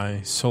are my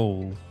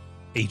sole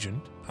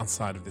agent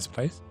outside of this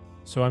place.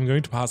 So I'm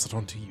going to pass it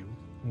on to you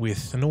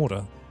with an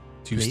order.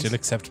 Do you Please? still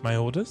accept my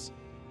orders?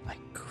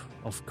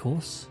 Of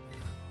course.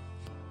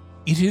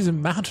 It is a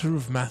matter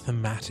of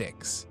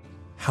mathematics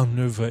how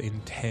Nova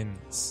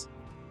intends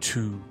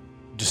to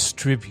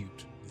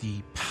distribute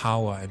the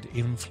power and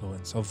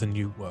influence of the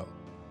new world,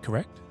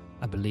 correct?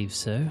 I believe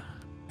so.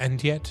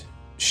 And yet,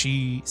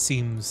 she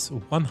seems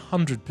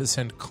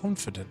 100%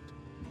 confident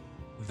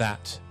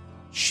that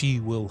she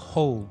will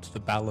hold the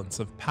balance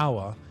of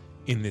power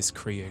in this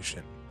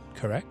creation,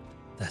 correct?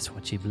 That's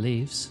what she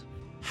believes.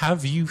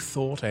 Have you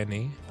thought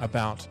any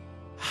about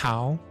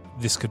how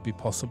this could be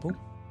possible?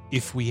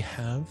 If we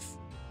have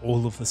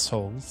all of the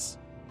souls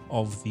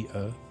of the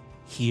earth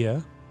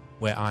here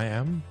where I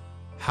am,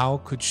 how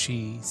could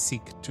she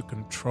seek to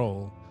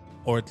control,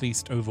 or at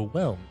least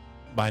overwhelm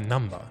by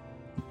number,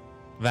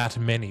 that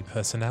many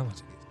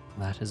personalities?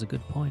 That is a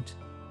good point.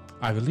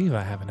 I believe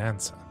I have an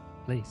answer.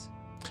 Please.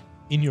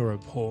 In your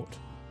report,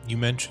 you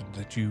mentioned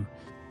that you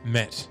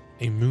met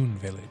a moon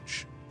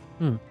village.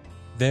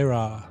 There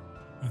are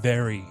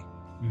very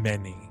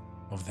many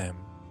of them.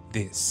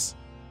 This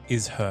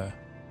is her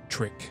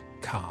trick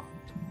card.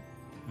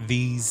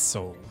 These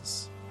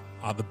souls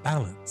are the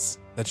balance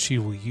that she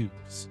will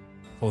use,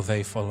 for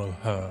they follow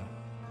her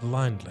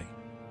blindly.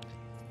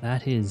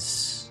 That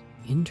is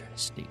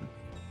interesting.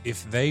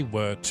 If they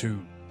were to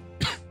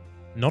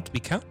not be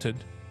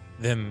counted,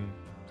 then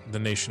the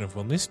nation of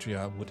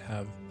Wilnistria would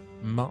have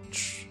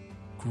much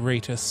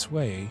greater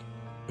sway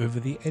over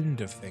the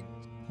end of things.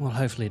 Well,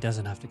 hopefully it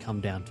doesn't have to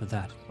come down to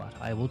that, but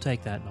I will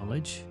take that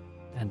knowledge,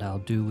 and I'll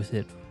do with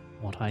it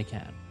what I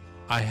can.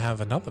 I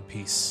have another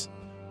piece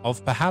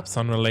of perhaps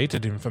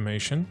unrelated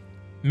information.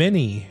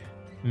 Many,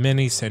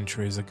 many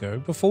centuries ago,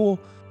 before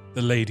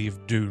the Lady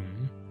of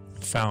Doom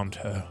found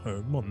her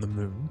home on the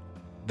moon,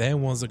 there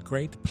was a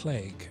great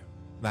plague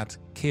that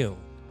killed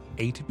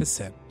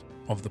 80%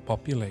 of the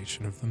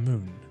population of the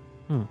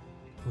moon.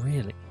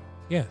 Really?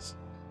 Yes.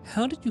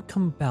 How did you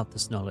come about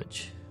this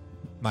knowledge?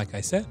 Like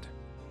I said,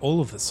 all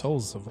of the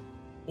souls of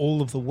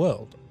all of the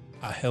world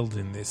are held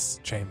in this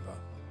chamber.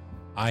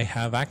 I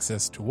have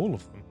access to all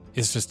of them.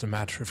 It's just a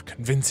matter of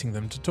convincing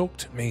them to talk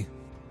to me.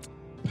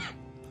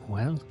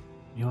 Well,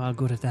 you are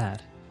good at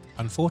that.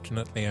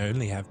 Unfortunately, I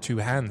only have 2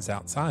 hands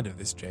outside of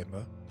this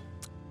chamber.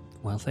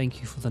 Well, thank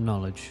you for the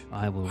knowledge.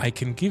 I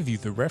can give you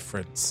the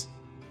reference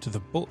to the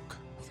book.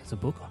 There's a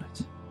book on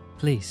it.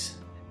 Please.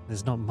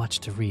 There's not much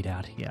to read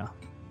out here.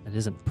 It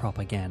isn't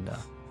propaganda.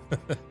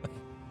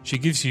 She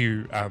gives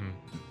you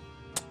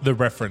the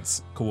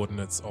reference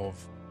coordinates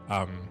of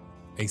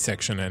a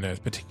section and a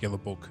particular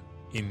book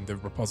in the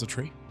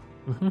repository.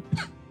 Mm-hmm.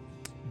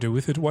 Do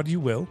with it what you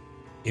will,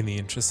 in the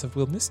interests of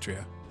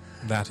Wilmistria.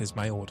 That is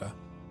my order.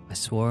 I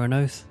swore an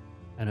oath.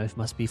 An oath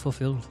must be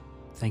fulfilled.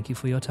 Thank you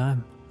for your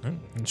time.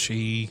 And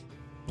she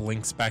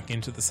blinks back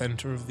into the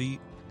center of the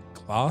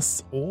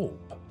glass orb.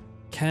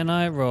 Can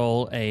I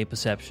roll a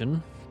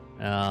perception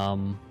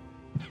to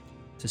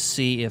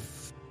see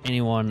if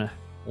anyone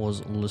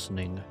was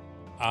listening?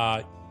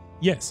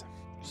 Yes.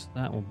 So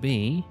that will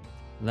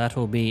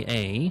be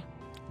a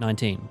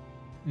 19.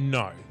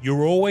 No.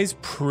 You're always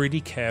pretty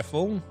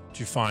careful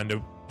to find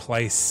a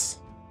place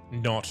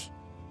not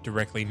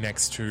directly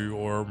next to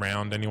or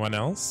around anyone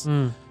else.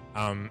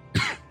 And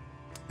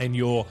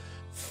you're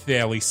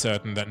fairly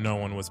certain that no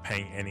one was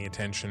paying any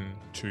attention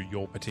to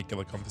your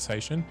particular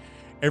conversation.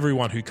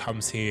 Everyone who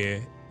comes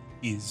here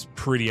is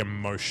pretty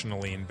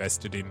emotionally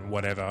invested in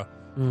whatever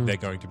they're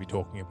going to be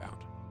talking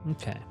about.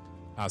 Okay.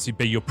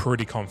 But you're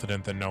pretty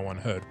confident that no one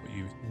heard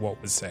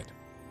what was said.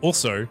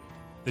 Also,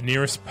 the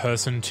nearest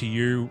person to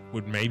you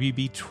would maybe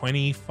be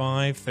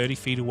 25, 30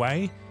 feet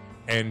away,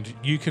 and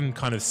you can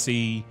kind of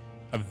see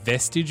a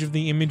vestige of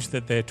the image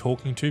that they're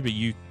talking to, but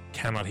you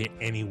cannot hear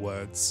any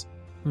words.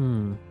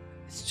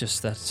 It's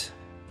just that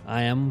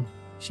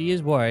she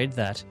is worried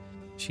that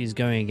she's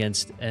going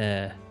against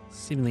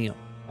seemingly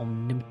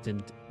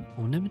omnipotent.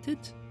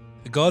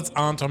 The gods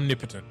aren't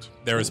omnipotent.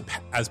 They're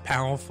as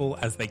powerful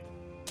as they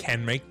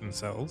can make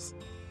themselves.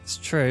 It's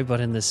true,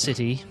 but in the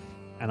city,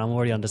 and I'm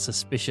already under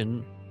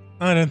suspicion.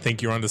 I don't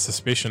think you're under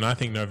suspicion. I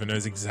think Nova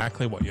knows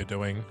exactly what you're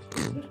doing.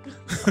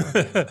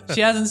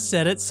 She hasn't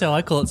said it, so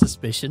I call it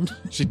suspicion.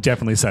 She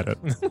definitely said it.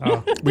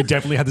 We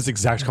definitely had this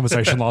exact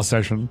conversation last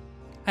session.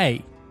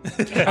 Hey.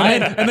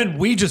 And then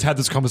we just had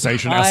this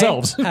conversation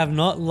ourselves. I have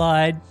not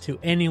lied to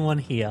anyone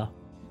here.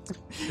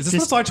 Is this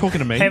what it's like talking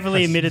to me?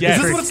 Heavily admitted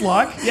Yes. the Is this truth.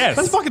 what it's like? Yes.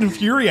 That's fucking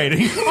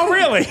infuriating. Oh,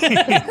 really?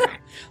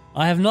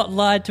 I have not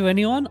lied to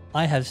anyone.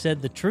 I have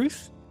said the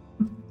truth.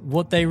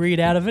 What they read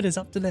out of it is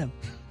up to them.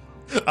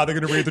 Are they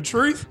going to read the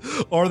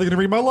truth or are they going to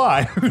read my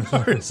lie? Who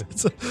knows?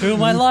 Who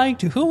am I lying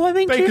to? Who am I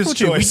being Baker's truthful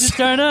to? We choice. just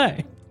don't know.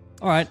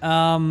 All right.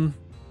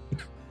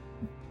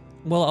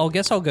 Well, I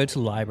guess I'll go to the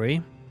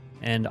library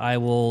and I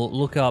will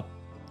look up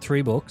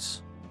 3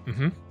 books.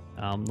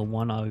 Mm-hmm. The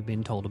one I've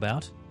been told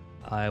about.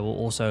 I will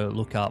also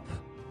look up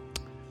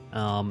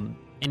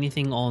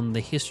anything on the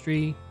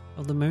history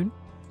of the moon.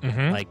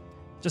 Mm-hmm. Like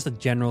just a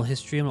general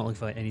history. I'm not looking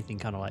for anything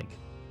kind of like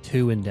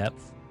too in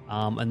depth.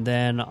 And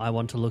then I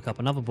want to look up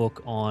another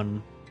book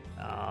on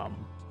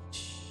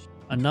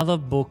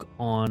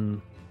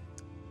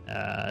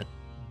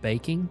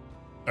baking.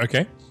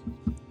 Okay.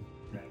 I'm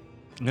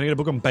going to get a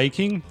book on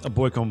baking, a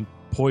book on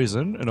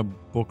poison, and a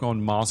book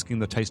on masking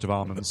the taste of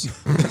almonds.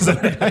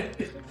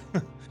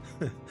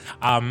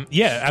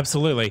 Yeah,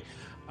 absolutely.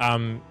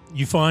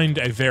 You find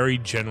a very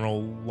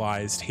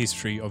generalized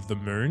history of the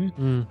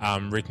moon,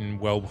 written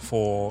well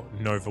before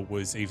Nova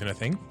was even a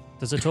thing.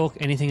 Does it talk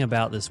anything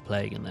about this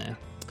plague in there?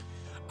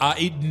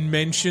 It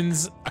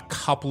mentions a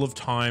couple of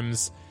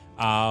times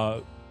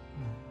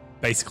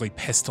basically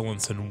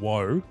pestilence and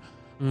woe,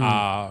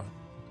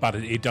 but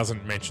it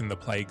doesn't mention the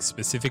plague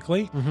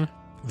specifically. Mm-hmm.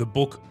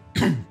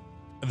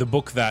 The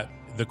book that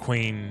the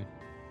Queen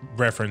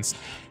referenced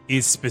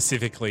is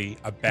specifically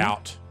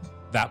about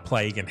that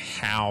plague and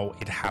how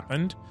it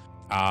happened,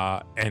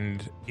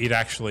 and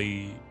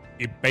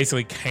it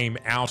basically came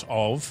out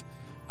of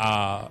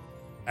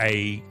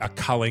a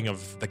culling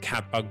of the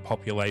catbug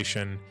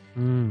population,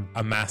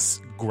 a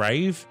mass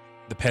grave.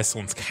 The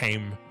pestilence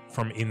came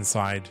from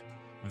inside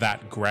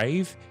that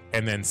grave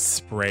and then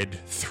spread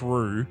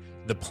through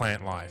the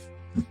plant life.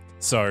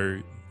 So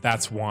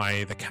that's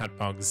why the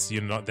catbugs,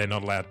 they're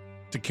not allowed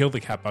to kill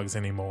the catbugs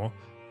anymore,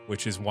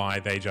 which is why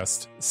they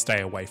just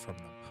stay away from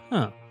them.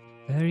 Huh.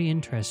 Very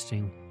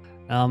interesting.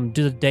 Do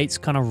the dates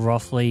kind of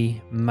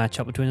roughly match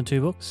up between the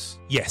 2 books?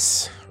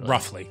 Yes,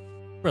 roughly.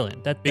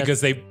 Brilliant.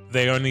 Because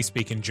they only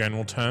speak in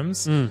general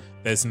terms.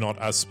 There's not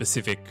a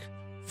specific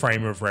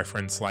frame of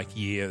reference like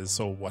years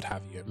or what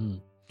have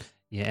you.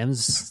 Yeah,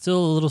 Em's still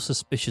a little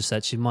suspicious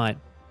that she might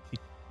be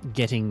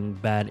getting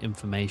bad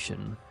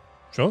information.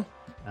 Sure.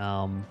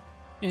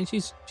 Yeah,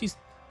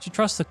 she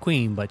trusts the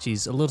Queen, but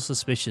she's a little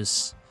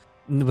suspicious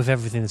with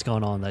everything that's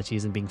going on that she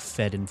isn't being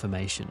fed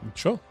information.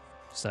 Sure.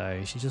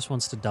 So she just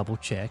wants to double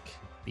check,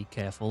 be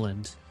careful,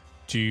 and...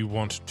 Do you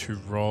want to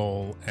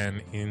roll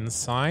an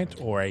insight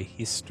or a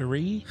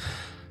history?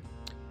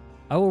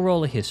 I will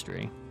roll a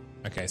history.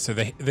 Okay, so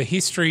the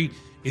history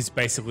is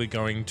basically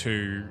going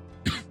to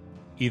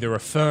either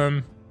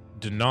affirm,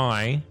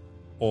 deny,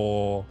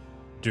 or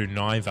do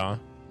neither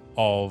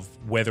of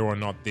whether or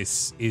not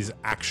this is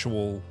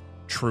actual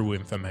true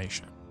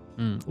information.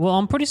 Well,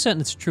 I'm pretty certain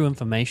it's true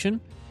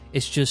information.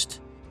 It's just,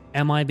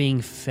 am I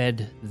being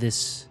fed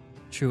this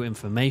true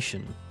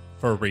information?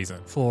 For a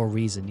reason. For a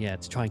reason, yeah,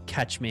 to try and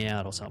catch me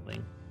out or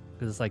something.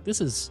 Because it's like,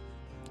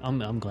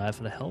 I'm glad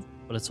for the help,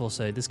 but it's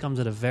also, this comes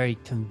at a very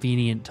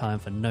convenient time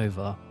for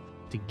Nova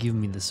to give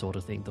me this sort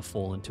of thing to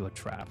fall into a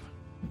trap.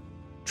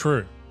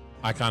 True.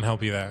 I can't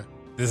help you there.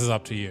 This is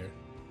up to you.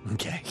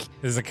 Okay.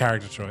 This is a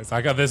character choice.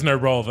 There's no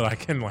role that I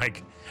can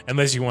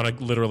unless you want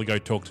to literally go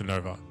talk to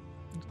Nova,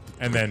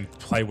 and then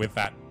play with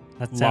that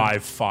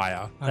live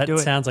fire. That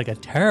sounds like a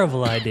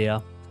terrible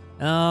idea.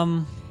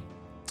 No,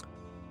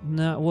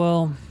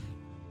 well,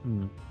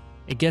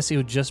 I guess it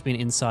would just be an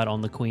insight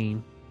on the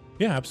Queen.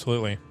 Yeah,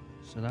 absolutely.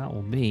 So that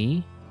will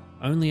be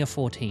only a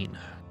 14.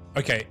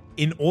 Okay,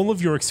 in all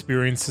of your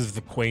experiences of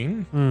the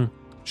Queen,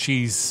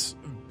 she's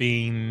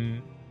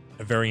been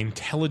a very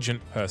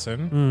intelligent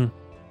person,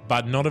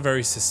 but not a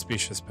very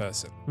suspicious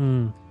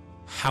person.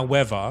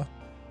 However,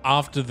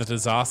 after the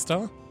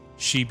disaster,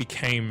 she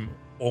became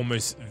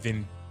almost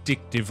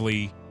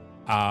vindictively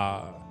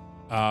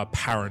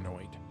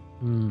paranoid.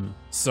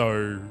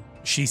 So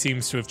she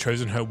seems to have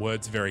chosen her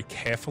words very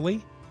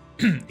carefully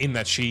in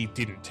that she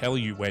didn't tell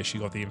you where she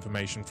got the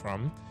information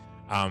from.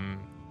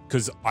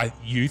 Because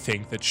you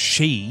think that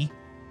she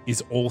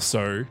is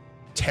also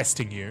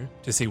testing you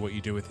to see what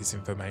you do with this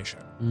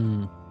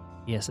information.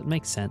 Yes, it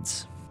makes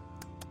sense.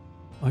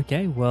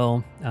 Okay,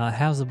 well,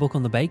 how's the book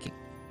on the baking?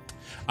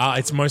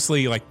 It's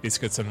mostly like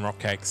biscuits and rock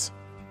cakes.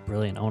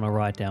 Brilliant. I want to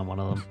write down one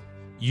of them.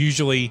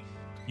 Usually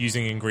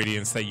using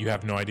ingredients that you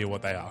have no idea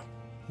what they are.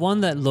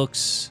 One that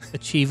looks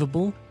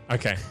achievable.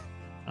 Okay.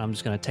 I'm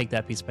just going to take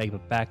that piece of paper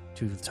back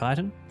to the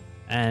Titan.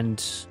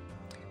 And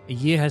a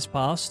year has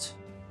passed.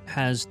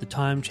 Has the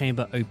time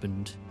chamber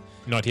opened?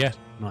 Not yet.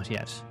 Not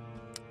yet.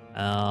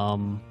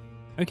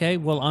 Okay,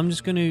 well, I'm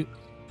just going to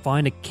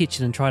find a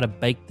kitchen and try to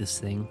bake this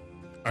thing.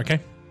 Okay.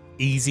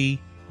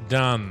 Easy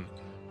done.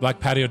 Black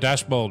Patio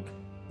Dashboard.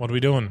 What are we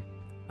doing?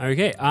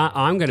 Okay,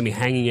 I'm going to be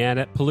hanging out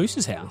at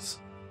Palusa's house,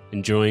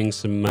 enjoying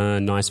some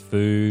nice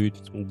food,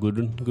 some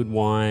good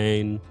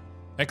wine.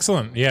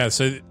 Excellent. Yeah,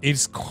 so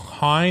it's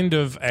kind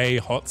of a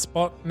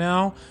hotspot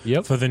now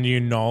for the new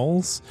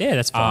Knolls. Yeah,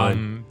 that's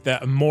fine.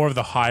 More of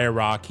the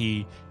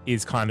hierarchy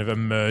is kind of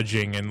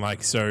emerging, and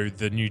so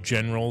the new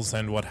generals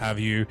and what have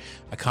you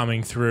are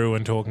coming through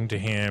and talking to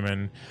him,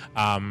 and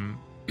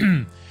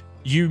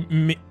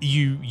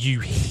you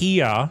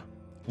hear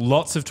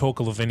lots of talk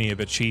of Lavinia,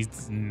 but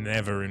she's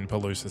never in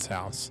Palusa's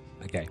house.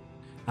 Okay.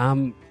 I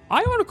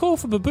want to call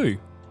for Baboo.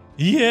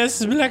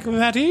 Yes, Black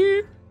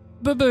Patty.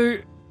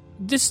 Baboo,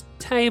 this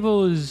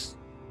table is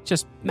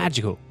just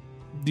magical.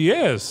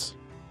 Yes.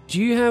 Do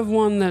you have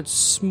one that's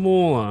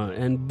smaller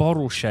and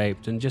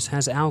bottle-shaped and just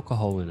has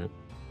alcohol in it?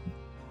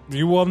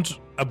 You want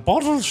a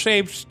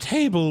bottle-shaped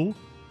table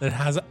that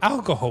has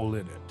alcohol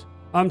in it?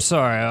 I'm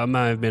sorry, I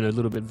may have been a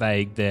little bit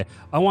vague there.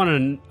 I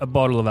want a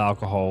bottle of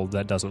alcohol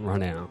that doesn't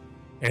run out.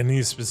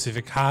 Any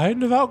specific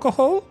kind of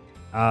alcohol?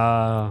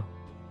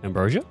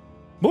 Ambrosia?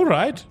 All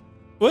right.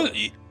 Well,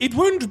 it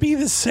won't be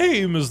the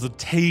same as the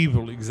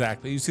table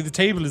exactly. You see, the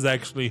table is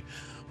actually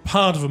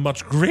part of a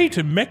much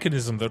greater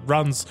mechanism that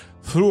runs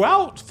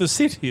throughout the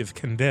city of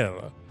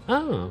Candela.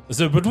 Oh.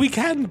 But we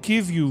can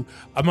give you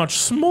a much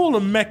smaller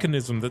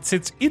mechanism that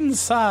sits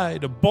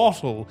inside a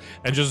bottle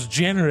and just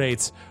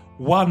generates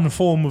one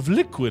form of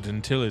liquid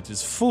until it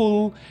is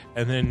full,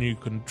 and then you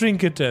can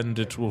drink it and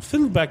it will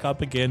fill back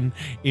up again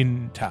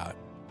in time.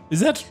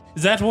 Is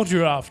that what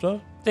you're after?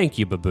 Thank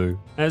you, Baboo.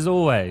 As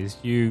always,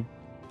 you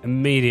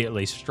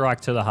immediately strike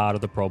to the heart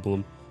of the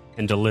problem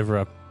and deliver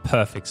a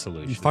perfect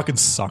solution. You fucking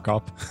suck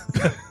up.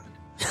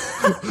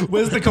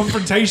 Where's the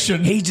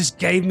confrontation? He just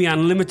gave me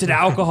unlimited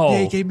alcohol. Yeah,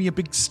 he gave me a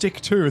big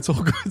stick too. It's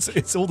all good.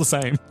 It's all the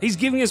same. He's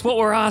giving us what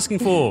we're asking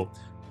for.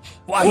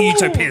 Why are you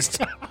so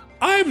pissed?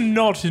 I'm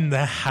not in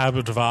the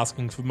habit of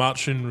asking for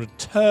much in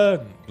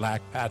return,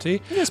 Black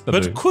Patty. Yes, Baboo.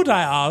 But could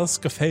I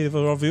ask a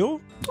favor of you?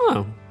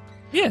 Oh,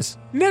 yes.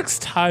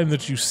 Next time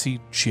that you see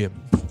Jim,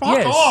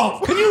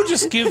 Yes. can you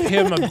just give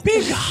him a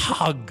big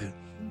hug?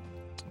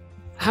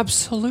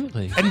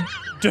 Absolutely. And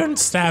don't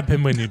stab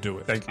him when you do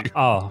it. Thank you.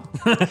 Oh,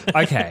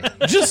 okay.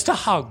 Just a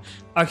hug.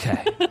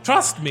 Okay.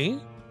 Trust me,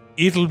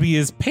 it'll be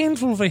as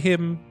painful for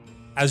him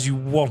as you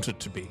want it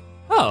to be.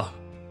 Oh,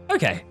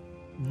 okay.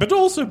 But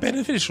also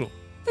beneficial.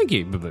 Thank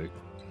you, Baboo.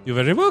 You're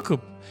very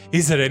welcome.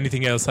 Is there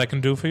anything else I can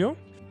do for you?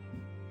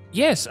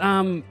 Yes,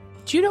 do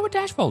you know what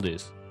Dashbold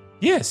is?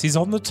 Yes, he's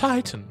on the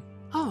Titan.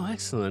 Oh,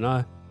 excellent.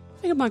 I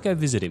think I might go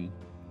visit him.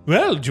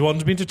 Well, do you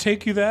want me to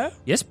take you there?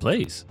 Yes,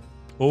 please.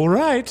 All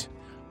right.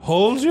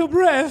 Hold your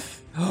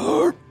breath.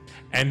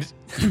 And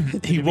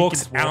he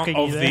walks out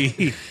of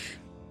the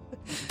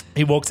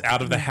he walks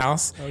out of the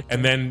house,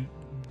 and then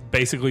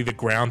basically the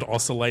ground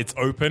oscillates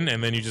open,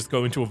 and then you just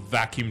go into a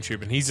vacuum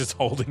tube, and he's just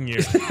holding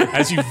you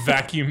as you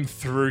vacuum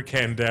through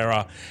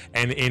Candera,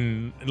 and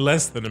in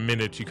less than a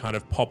minute you kind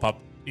of pop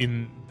up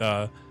in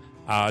the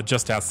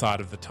just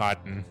outside of the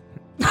Titan.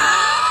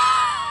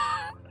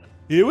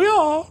 Here we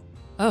are.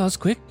 Oh, that's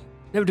quick.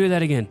 Never do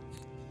that again.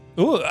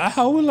 Oh,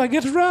 how will I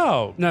get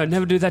around? No,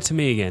 never do that to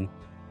me again.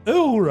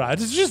 All right,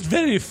 it's just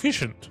very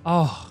efficient.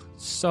 Oh,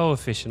 so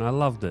efficient. I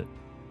loved it.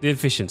 The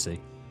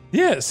efficiency.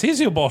 Yes, here's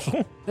your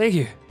bottle. Thank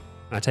you.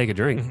 I take a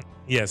drink.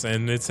 Yes,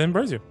 and it's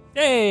ambrosia.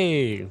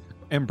 Yay!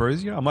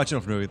 Ambrosia? I'm actually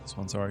not familiar with this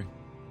one. Sorry.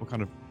 What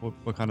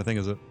kind of thing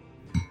is it?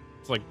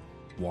 It's like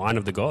wine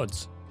of the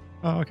gods.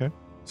 Oh, okay.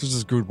 This is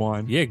just good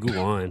wine. Yeah, good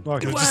wine.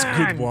 Like, It's just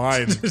good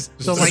wine.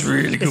 So like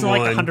really good it's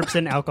like wine.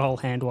 100% alcohol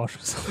hand wash or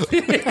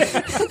something.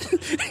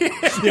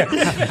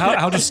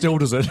 how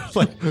distilled is it?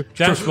 Like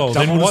Dashbold,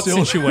 double in what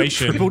distilled,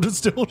 situation triple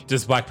distilled?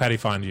 does Black Patty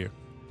find you?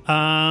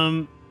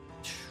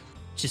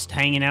 Just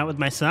hanging out with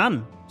my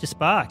son, just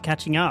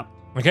catching up.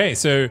 Okay,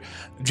 so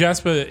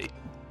Jasper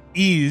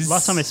is...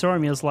 Last time I saw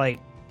him, he was like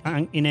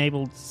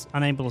unable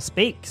to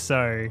speak.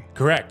 So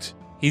Correct.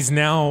 He's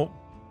now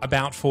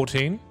about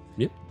 14.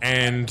 Yep.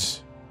 And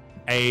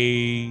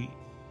a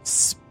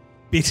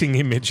spitting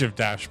image of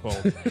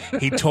Dashbold.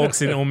 He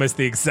talks in almost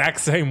the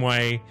exact same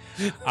way,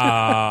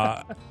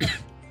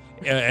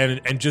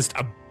 and just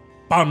a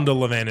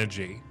bundle of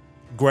energy.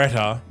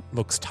 Greta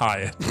looks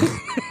tired.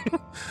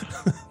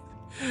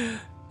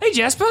 Hey,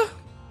 Jasper.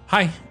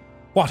 Hi.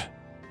 What?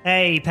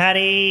 hey,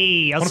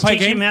 Patty, I was Wanna play a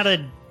teaching him game? how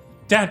to.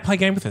 Dad, play a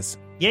game with us.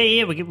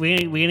 Yeah, we're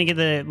gonna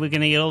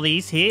get all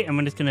these here, and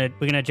we're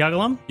gonna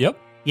juggle them. Yep.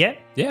 Yeah,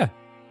 Yeah.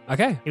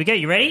 Okay. here we go.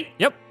 You ready?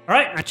 Yep. All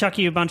right, I chuck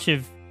you a bunch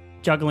of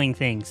juggling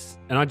things,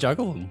 And I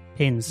juggle them.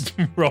 pins.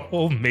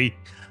 Roll me.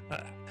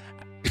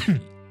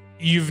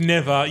 You've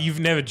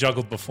never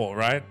juggled before,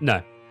 right?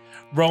 No.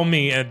 Roll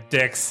me a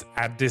dex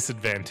at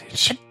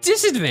disadvantage.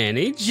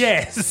 Disadvantage?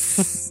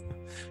 Yes.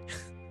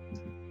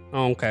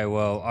 Okay,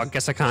 well, I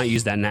guess I can't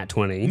use that nat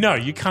 20. No,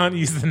 you can't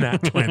use the nat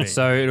 20.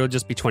 So it'll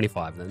just be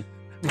 25 then.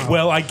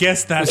 Well, I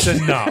guess that's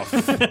enough.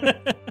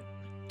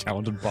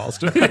 Talented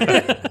bastard.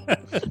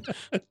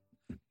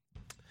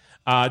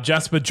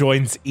 Jasper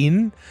joins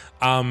in.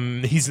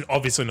 He's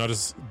obviously not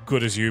as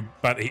good as you,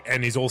 but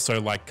he's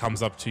also like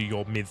comes up to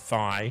your mid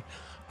thigh.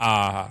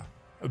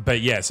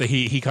 But yeah, so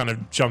he kind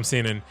of jumps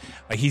in and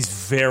like he's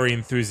very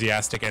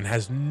enthusiastic and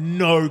has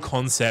no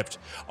concept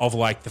of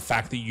like the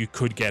fact that you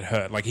could get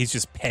hurt. Like he's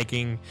just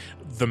pegging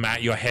them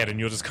at your head and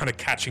you're just kind of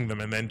catching them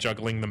and then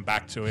juggling them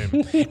back to him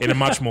in a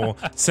much more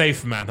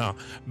safe manner.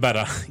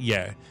 But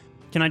yeah,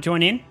 Can I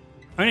join in?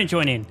 I'm gonna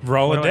join in.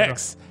 roll What a do I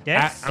dex. draw?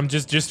 Dex? I'm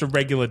just a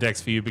regular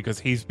dex for you because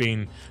he's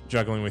been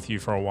juggling with you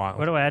for a while.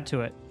 What do I add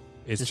to it?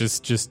 It's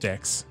just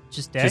dex.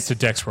 Just dex. Just a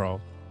dex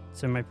roll.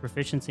 So my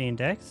proficiency in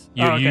dex.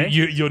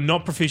 You're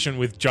not proficient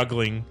with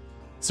juggling,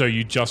 so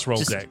you just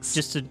roll dex.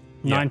 Just a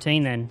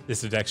 19 then. This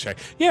is a dex check.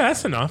 Yeah,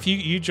 that's enough.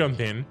 You jump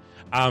in.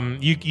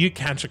 You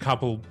catch a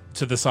couple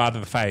to the side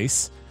of the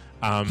face,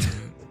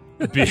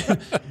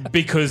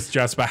 because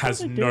Jasper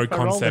has no if I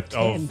rolled a concept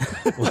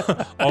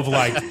of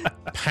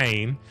like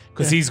pain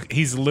because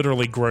he's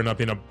literally grown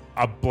up in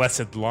a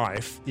blessed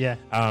life. Yeah.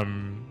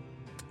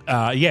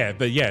 So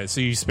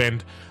you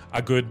spend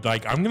a good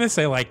I'm gonna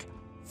say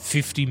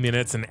 50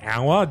 minutes an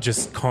hour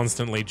just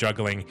constantly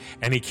juggling,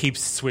 and he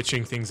keeps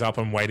switching things up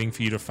and waiting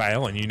for you to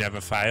fail, and you never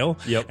fail.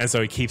 Yep. And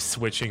so he keeps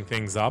switching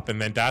things up,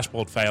 and then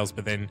Dashboard fails,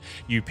 but then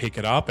you pick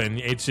it up, and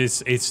it's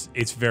just it's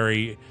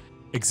very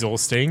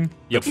exhausting.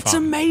 Yep. but It's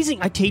fun. amazing.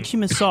 I teach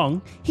him a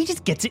song. He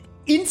just gets it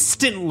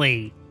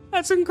instantly.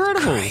 That's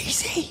incredible.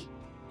 Crazy.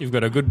 You've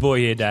got a good boy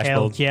here,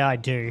 Hell Dashbold. yeah, I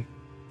do.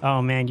 Oh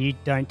man, you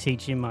don't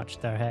teach him much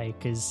though, hey?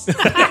 Because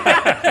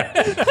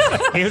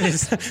he'll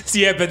just. So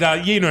yeah,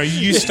 but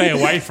you stay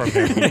away from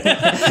him.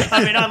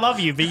 I mean, I love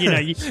you, but you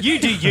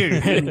do you.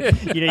 And,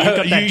 you've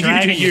got that you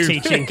dragon do you're you.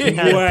 teaching.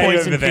 Way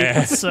Poison over there.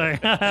 people, so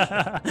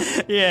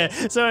yeah.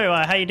 So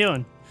how you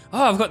doing?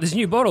 Oh, I've got this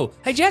new bottle.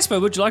 Hey,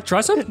 Jasper, would you like to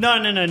try some? No,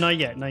 not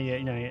yet.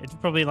 It's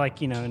probably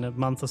in a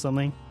month or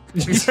something.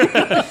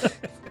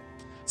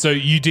 So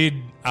you did.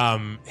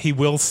 He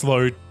will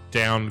slow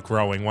down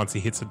growing once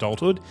he hits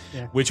adulthood,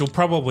 Yeah. which will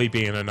probably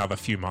be in another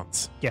few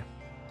months. Yeah.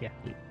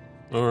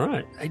 All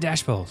right. Hey,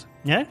 Dashbold,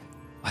 Yeah.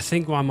 I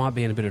think I might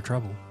be in a bit of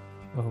trouble.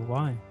 Well,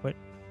 why?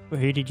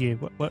 Who did you?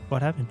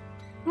 What happened?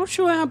 I'm not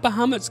sure how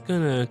Bahamut's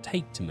going to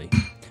take to me.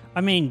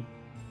 I mean,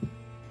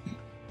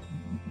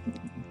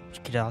 you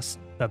could ask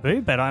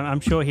Babu, but I'm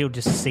sure he'll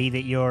just see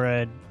that you're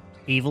a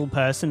evil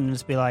person and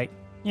just be like,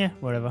 yeah,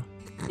 whatever.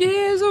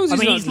 Yeah, as long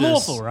as He's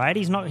lawful, right?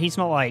 He's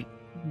not like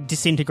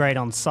disintegrate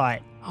on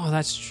sight. Oh,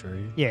 that's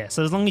true. Yeah,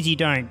 so as long as you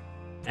don't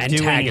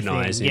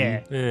Antagonize do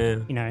him.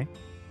 anything, Yeah.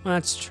 Well,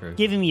 that's true.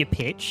 give him your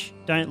pitch.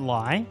 Don't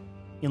lie.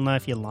 You'll know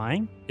if you're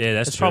lying. Yeah,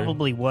 that's It's true.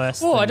 probably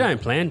worse. Well, I than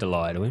don't plan to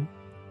lie to him.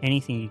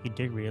 anything you could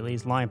do really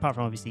is lying. Apart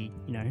from obviously,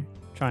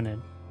 trying to.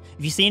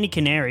 If you see any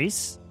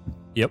canaries,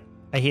 Yep.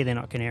 I hear they're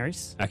not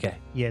canaries. Okay.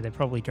 Yeah, they're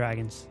probably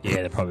dragons. Yeah,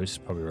 they're probably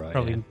right.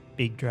 Probably yeah.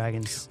 big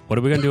dragons. What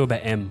are we going to do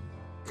about M?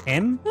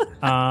 M.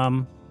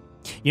 I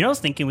was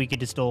thinking we could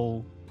just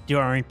all do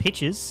our own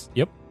pitches.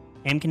 Yep.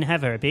 M can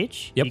have her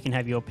pitch. Yep. You can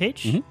have your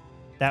pitch. Mhm.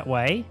 That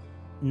way,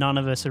 none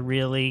of us are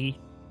really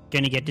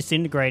going to get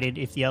disintegrated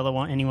if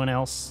anyone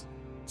else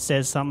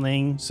says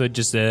something. So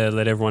just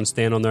let everyone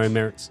stand on their own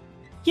merits.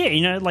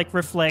 Yeah,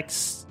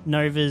 Reflex,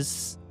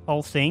 Nova's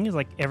whole thing is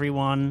like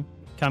everyone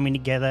coming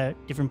together,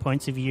 different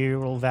points of view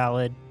are all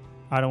valid.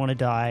 I don't want to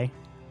die.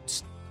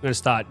 I'm going to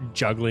start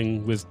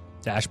juggling with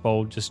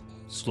Dashbold just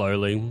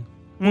slowly.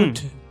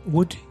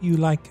 Would you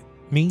like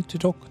me to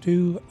talk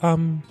to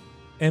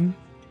M?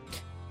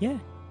 Yeah.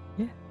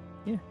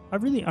 I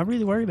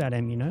really worry about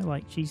M.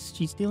 Like she's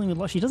dealing with a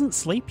lot. She doesn't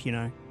sleep.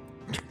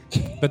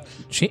 But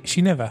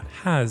she never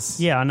has.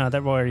 Yeah, I know.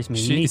 That worries me.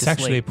 You need It's to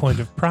actually sleep. a point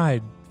of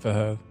pride for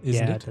her,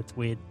 isn't yeah, it? that's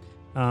weird.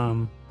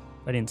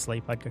 If I didn't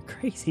sleep, I'd go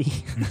crazy.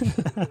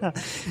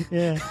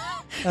 yeah.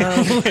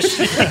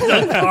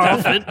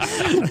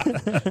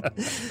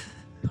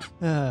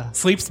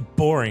 Sleep's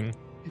boring.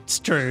 It's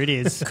true, it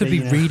is. Could be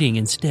You know. reading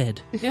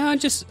instead. Yeah, I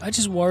just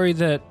worry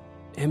that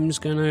M's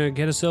gonna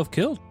get herself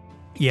killed.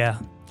 Yeah,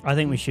 I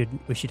think we should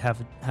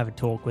have a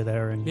talk with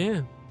her, and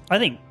Yeah. I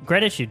think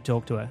Greta should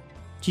talk to her.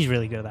 She's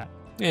really good at that.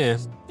 Yeah.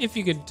 If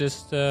you could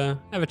just have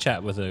a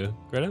chat with her,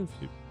 Greta, if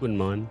you wouldn't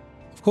mind.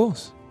 Of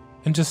course.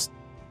 And just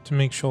to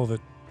make sure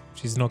that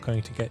she's not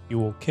going to get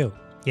you all killed.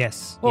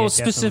 Yes. Well, yeah,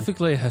 definitely.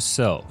 specifically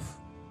herself.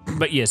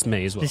 But yes,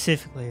 me as well.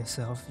 Specifically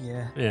herself.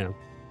 Yeah. Yeah.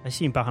 I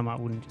assume Bahamut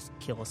wouldn't just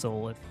kill us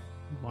all if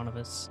one of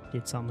us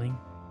did something,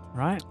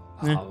 right?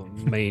 I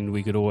mean,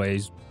 we could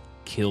always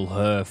kill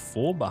her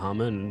for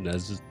Bahamut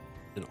as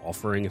an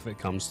offering if it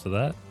comes to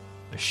that.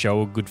 A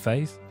show of good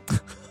faith.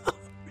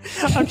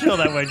 I'm sure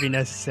that won't be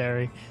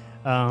necessary.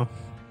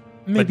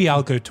 Maybe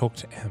I'll go talk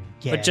to M.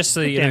 Yeah, But just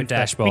so put you know, them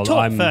first. Dashbold, we talk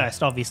I'm-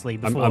 first, obviously.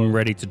 Before I'm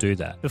ready to do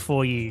that.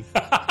 before you.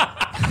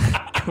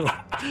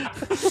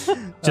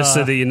 Just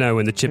so that you know,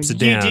 when the chips are you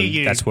down, do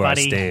you, that's where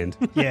buddy. I stand.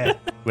 Yeah,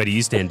 Where do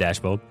you stand,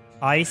 Dashbold?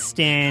 I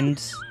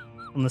stand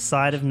on the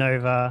side of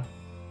Nova,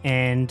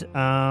 and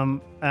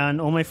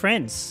all my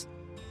friends.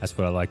 That's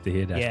what I like to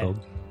hear, Dashbold.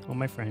 All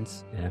my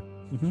friends. Yeah.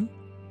 Mm-hmm.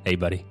 Hey,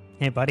 buddy.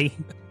 Hey, buddy.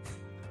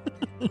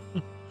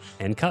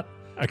 And cut.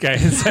 Okay,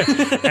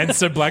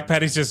 so Black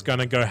Patty's just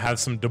gonna go have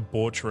some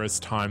debaucherous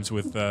times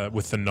with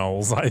the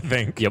Knolls, I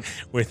think. Yep.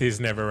 With his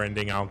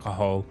never-ending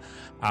alcohol.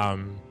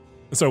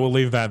 So we'll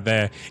leave that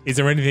there. Is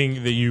there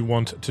anything that you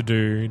want to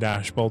do,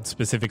 Dashbold,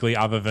 specifically,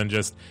 other than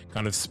just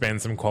kind of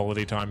spend some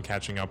quality time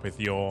catching up with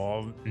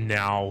your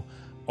now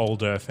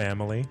older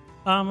family?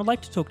 I'd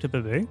like to talk to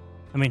Babu.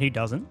 I mean, who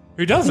doesn't?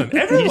 Who doesn't?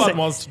 Everyone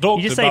wants to talk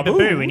You to just say Babu.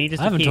 Babu, and he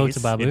just I haven't talked appears.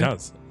 to Babu. It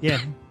does. Yeah.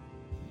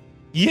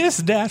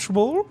 Yes,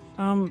 Dashbold.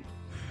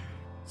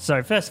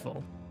 So first of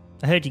all,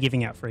 I heard you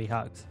giving out free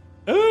hugs.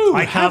 Ooh,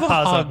 I have can't a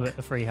pass hug. up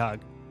a free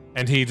hug.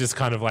 And he just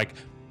kind of like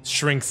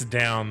shrinks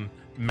down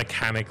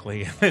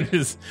mechanically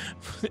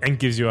and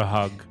gives you a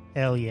hug.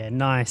 Hell yeah,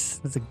 nice.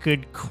 That's a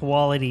good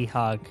quality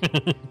hug.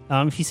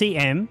 If you see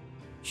M, you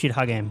should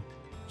hug M.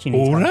 She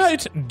needs All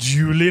hugs. right,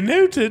 duly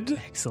noted.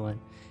 Excellent.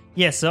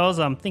 Yeah, so I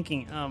was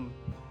thinking,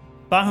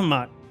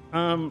 Bahamut,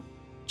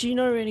 do you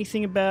know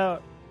anything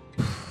about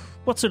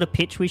what sort of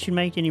pitch we should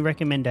make? Any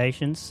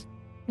recommendations?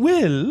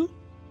 Well,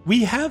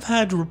 we have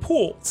had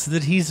reports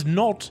that he's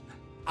not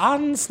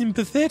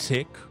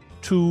unsympathetic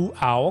to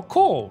our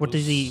cause. What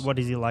does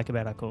he like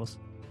about our cause?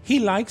 He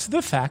likes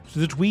the fact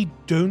that we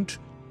don't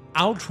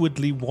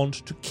outwardly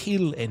want to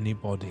kill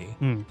anybody,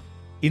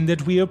 in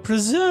that we are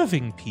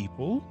preserving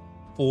people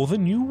for the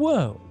new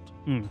world.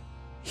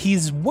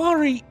 His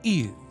worry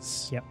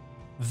is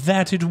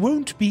that it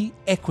won't be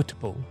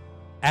equitable,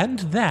 and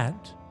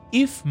that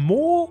if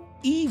more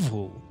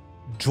evil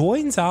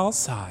joins our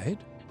side,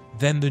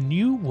 then the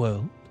new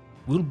world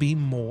will be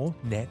more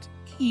net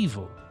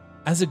evil.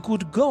 As a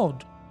good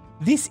god,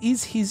 this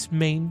is his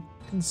main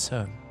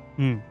concern.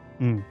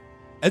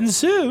 And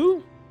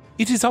so,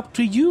 it is up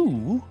to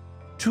you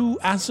to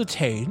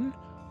ascertain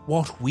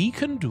what we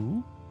can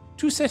do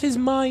to set his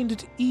mind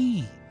at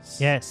ease.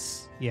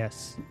 Yes.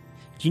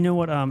 Do you know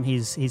what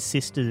his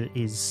sister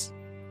is?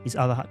 His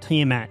other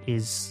Tiamat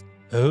is.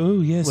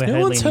 Oh, yes. Where No her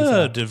one's leanings are.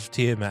 heard of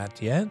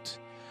Tiamat yet.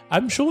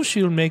 I'm sure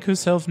she'll make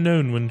herself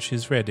known when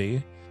she's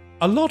ready.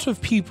 A lot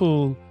of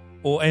people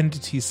or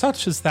entities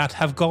such as that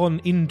have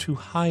gone into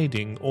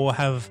hiding or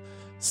have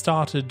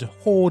started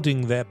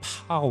hoarding their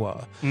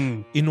power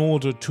in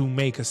order to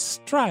make a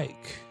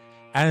strike.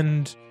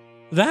 And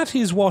that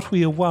is what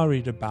we are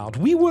worried about.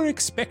 We were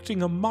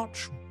expecting a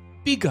much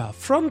bigger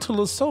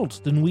frontal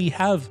assault than we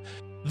have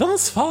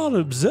thus far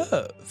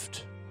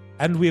observed.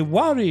 And we're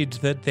worried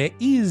that there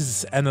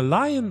is an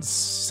alliance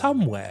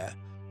somewhere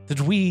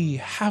that we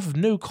have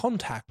no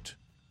contact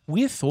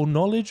with or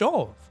knowledge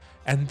of,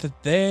 and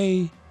that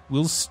they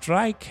will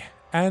strike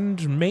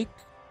and make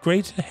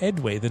greater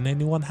headway than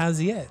anyone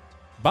has yet.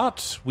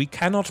 But we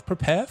cannot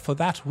prepare for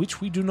that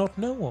which we do not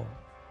know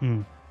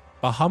of.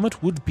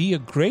 Bahamut would be a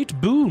great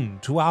boon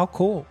to our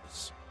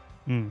cause.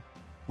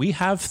 We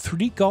have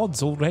 3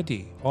 gods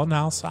already on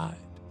our side.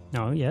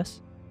 Oh,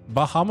 yes.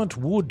 Bahamut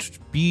would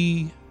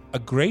be a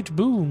great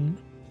boon,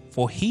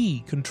 for he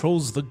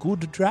controls the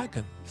good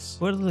dragons.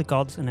 What are the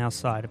gods on our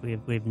side? We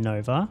have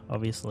Nova,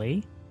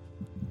 obviously.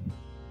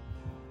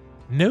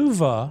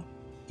 Nova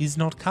is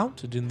not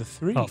counted in the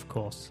 3. Oh, of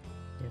course.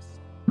 Yes.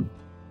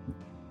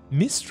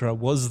 Mistra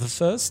was the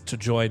first to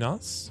join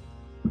us.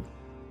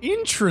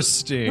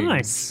 Interesting.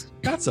 Nice.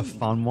 That's a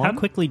fun How one.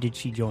 quickly did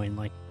she join?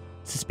 Like,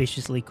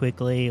 suspiciously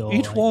quickly? Or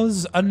It like,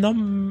 was a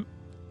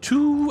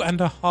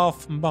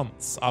 2.5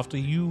 months after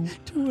you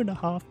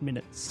 2.5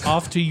 minutes.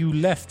 after you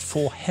left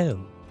for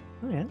hell.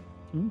 Oh, yeah.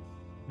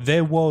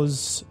 There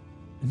was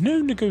no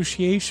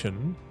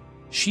negotiation.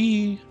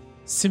 She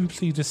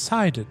simply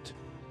decided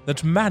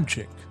that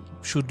magic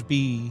should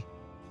be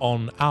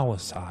on our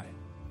side.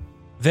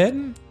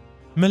 Then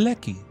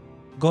Meleki,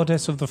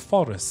 goddess of the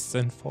forests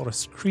and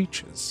forest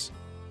creatures.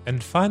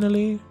 And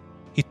finally,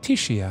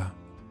 Itishia,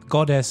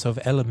 goddess of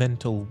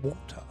elemental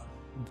water.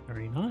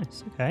 Very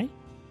nice. Okay.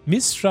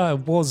 Mistra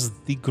was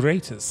the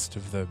greatest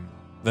of them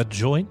that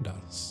joined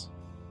us.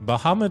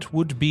 Bahamut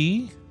would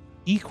be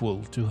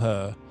equal to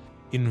her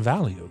in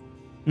value.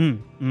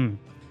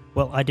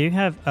 Well, I do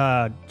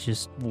have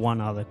just one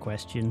other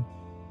question.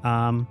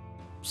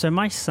 So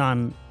my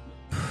son,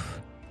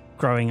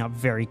 growing up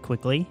very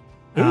quickly.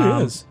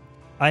 Yes.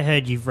 I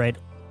heard you've read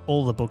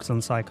all the books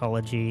on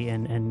psychology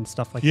and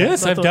stuff like that.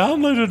 Yes, So I I've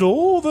downloaded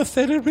all the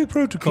therapy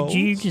protocols. Could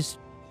you just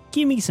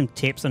give me some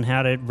tips on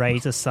how to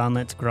raise a son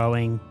that's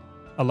growing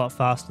a lot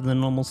faster than a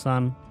normal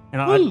son?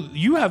 And Well,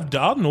 you have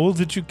done all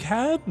that you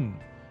can.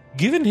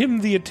 Given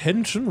him the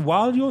attention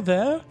while you're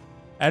there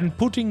and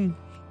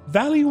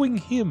valuing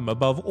him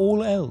above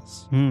all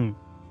else.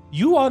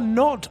 You are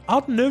not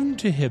unknown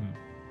to him.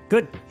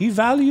 Good. He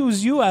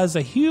values you as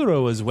a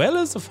hero as well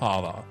as a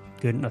father.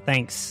 Good. No,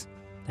 thanks.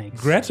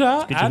 Greta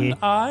It's good to hear. and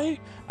I,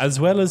 as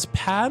well as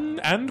Pan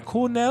and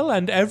Cornell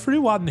and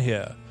everyone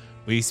here,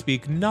 we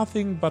speak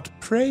nothing but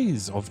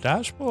praise of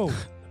Dashbowl.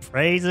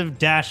 Praise of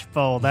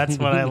Dashbowl. That's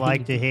what I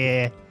like to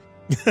hear.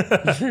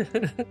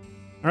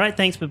 All right,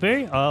 thanks,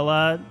 Babu.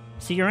 I'll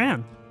see you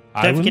around.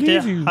 I Don't will forget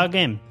leave to you. hug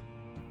him.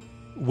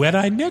 When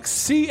I next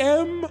see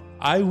Em,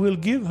 I will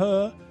give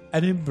her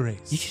an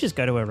embrace. You should just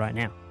go to her right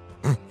now.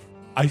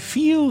 I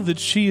feel that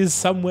she is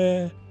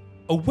somewhere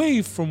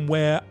away from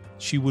where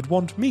she would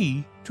want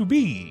me to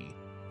be.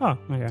 Oh,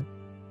 okay.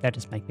 That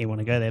just makes me want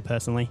to go there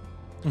personally.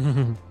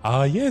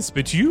 Ah, yes,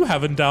 but you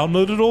haven't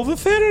downloaded all the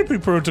therapy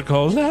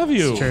protocols, have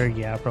you? It's true,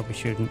 yeah, I probably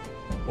shouldn't.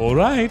 All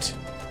right.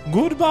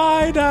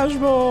 Goodbye,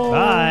 Dashbowl.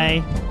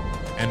 Bye.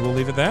 And we'll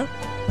leave it there.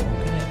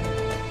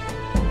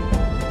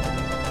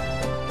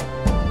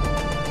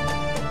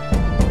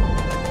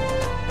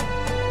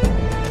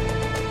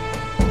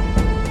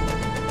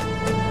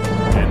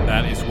 And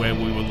that is where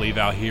we will leave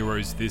our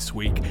heroes this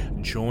week.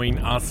 Join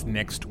us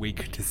next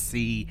week to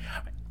see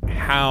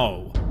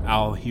how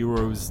our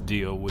heroes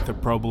deal with the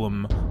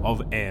problem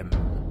of M.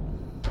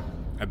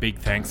 A big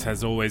thanks,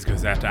 as always,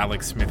 goes out to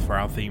Alex Smith for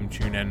our theme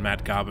tune and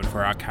Matt Garbutt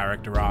for our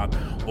character art.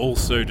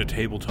 Also to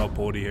Tabletop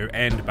Audio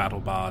and Battle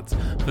Bards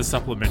for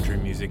supplementary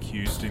music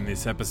used in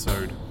this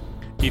episode.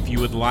 If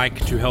you would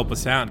like to help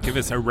us out, give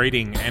us a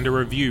rating and a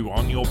review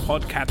on your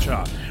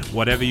podcatcher.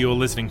 Whatever you're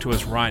listening to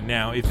us right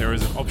now, if there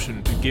is an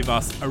option to give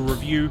us a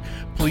review,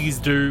 please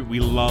do. We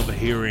love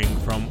hearing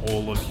from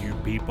all of you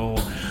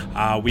people.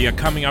 We are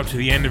coming up to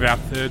the end of our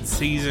 3rd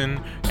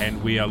season,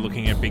 and we are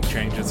looking at big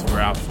changes for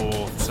our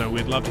 4th. So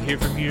we'd love to hear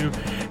from you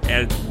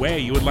and where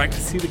you would like to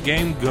see the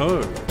game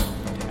go.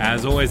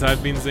 As always,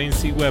 I've been Zane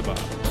C. Weber.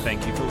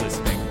 Thank you for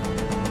listening.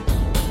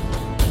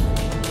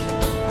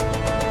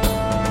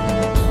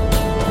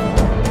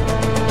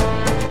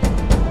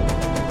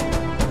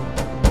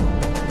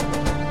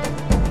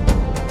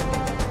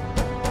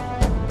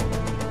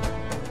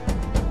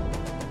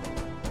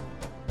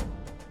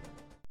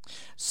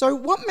 So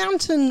what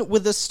mountain were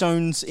the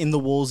stones in the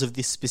walls of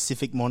this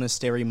specific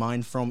monastery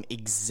mined from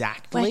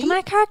exactly? Wait, can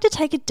my character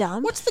take a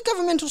dump? What's the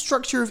governmental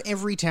structure of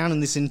every town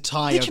in this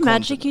entire Teach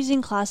magic continent?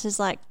 using class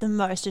is like the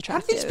most How do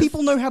attractive. these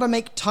people know how to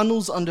make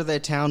tunnels under their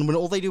town when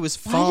all they do is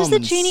farm Why does the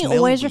and genie smell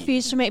always weed?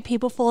 refuse to make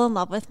people fall in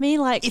love with me?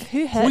 Like,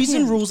 who hurt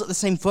Poison him? rules are the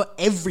same for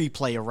every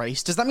player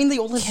race. Does that mean they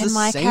all have Can the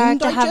my same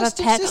character have a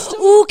digestive pet?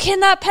 system? Ooh, can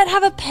that pet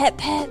have a pet?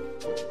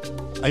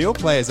 Are your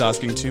players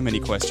asking too many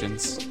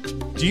questions?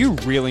 Do you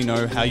really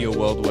know how your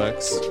world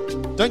works?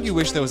 Don't you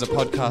wish there was a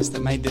podcast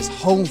that made this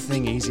whole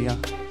thing easier?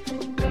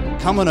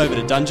 Come on over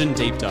to Dungeon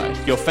Deep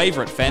Dive, your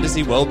favourite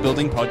fantasy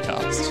world-building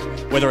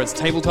podcast. Whether it's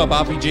tabletop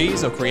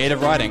RPGs or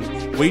creative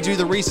writing, we do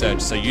the research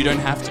so you don't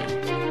have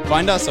to.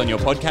 Find us on your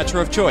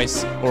podcatcher of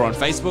choice or on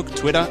Facebook,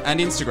 Twitter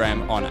and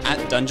Instagram on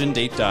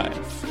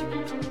 @DungeonDeepDive.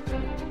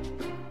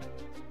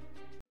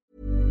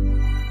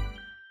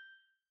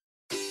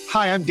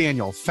 Hi, I'm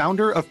Daniel,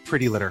 founder of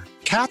Pretty Litter.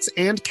 Cats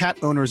and cat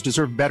owners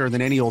deserve better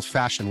than any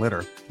old-fashioned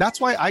litter. That's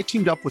why I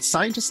teamed up with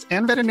scientists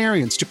and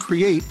veterinarians to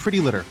create Pretty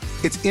Litter.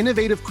 Its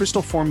innovative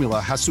crystal formula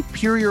has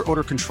superior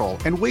odor control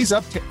and weighs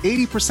up to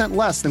 80%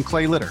 less than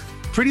clay litter.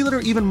 Pretty Litter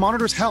even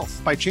monitors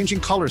health by changing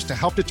colors to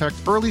help detect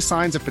early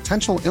signs of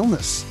potential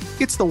illness.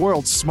 It's the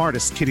world's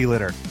smartest kitty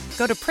litter.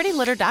 Go to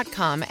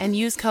prettylitter.com and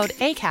use code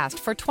ACAST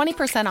for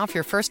 20% off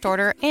your first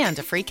order and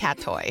a free cat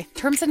toy.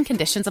 Terms and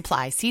conditions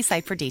apply. See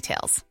site for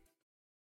details.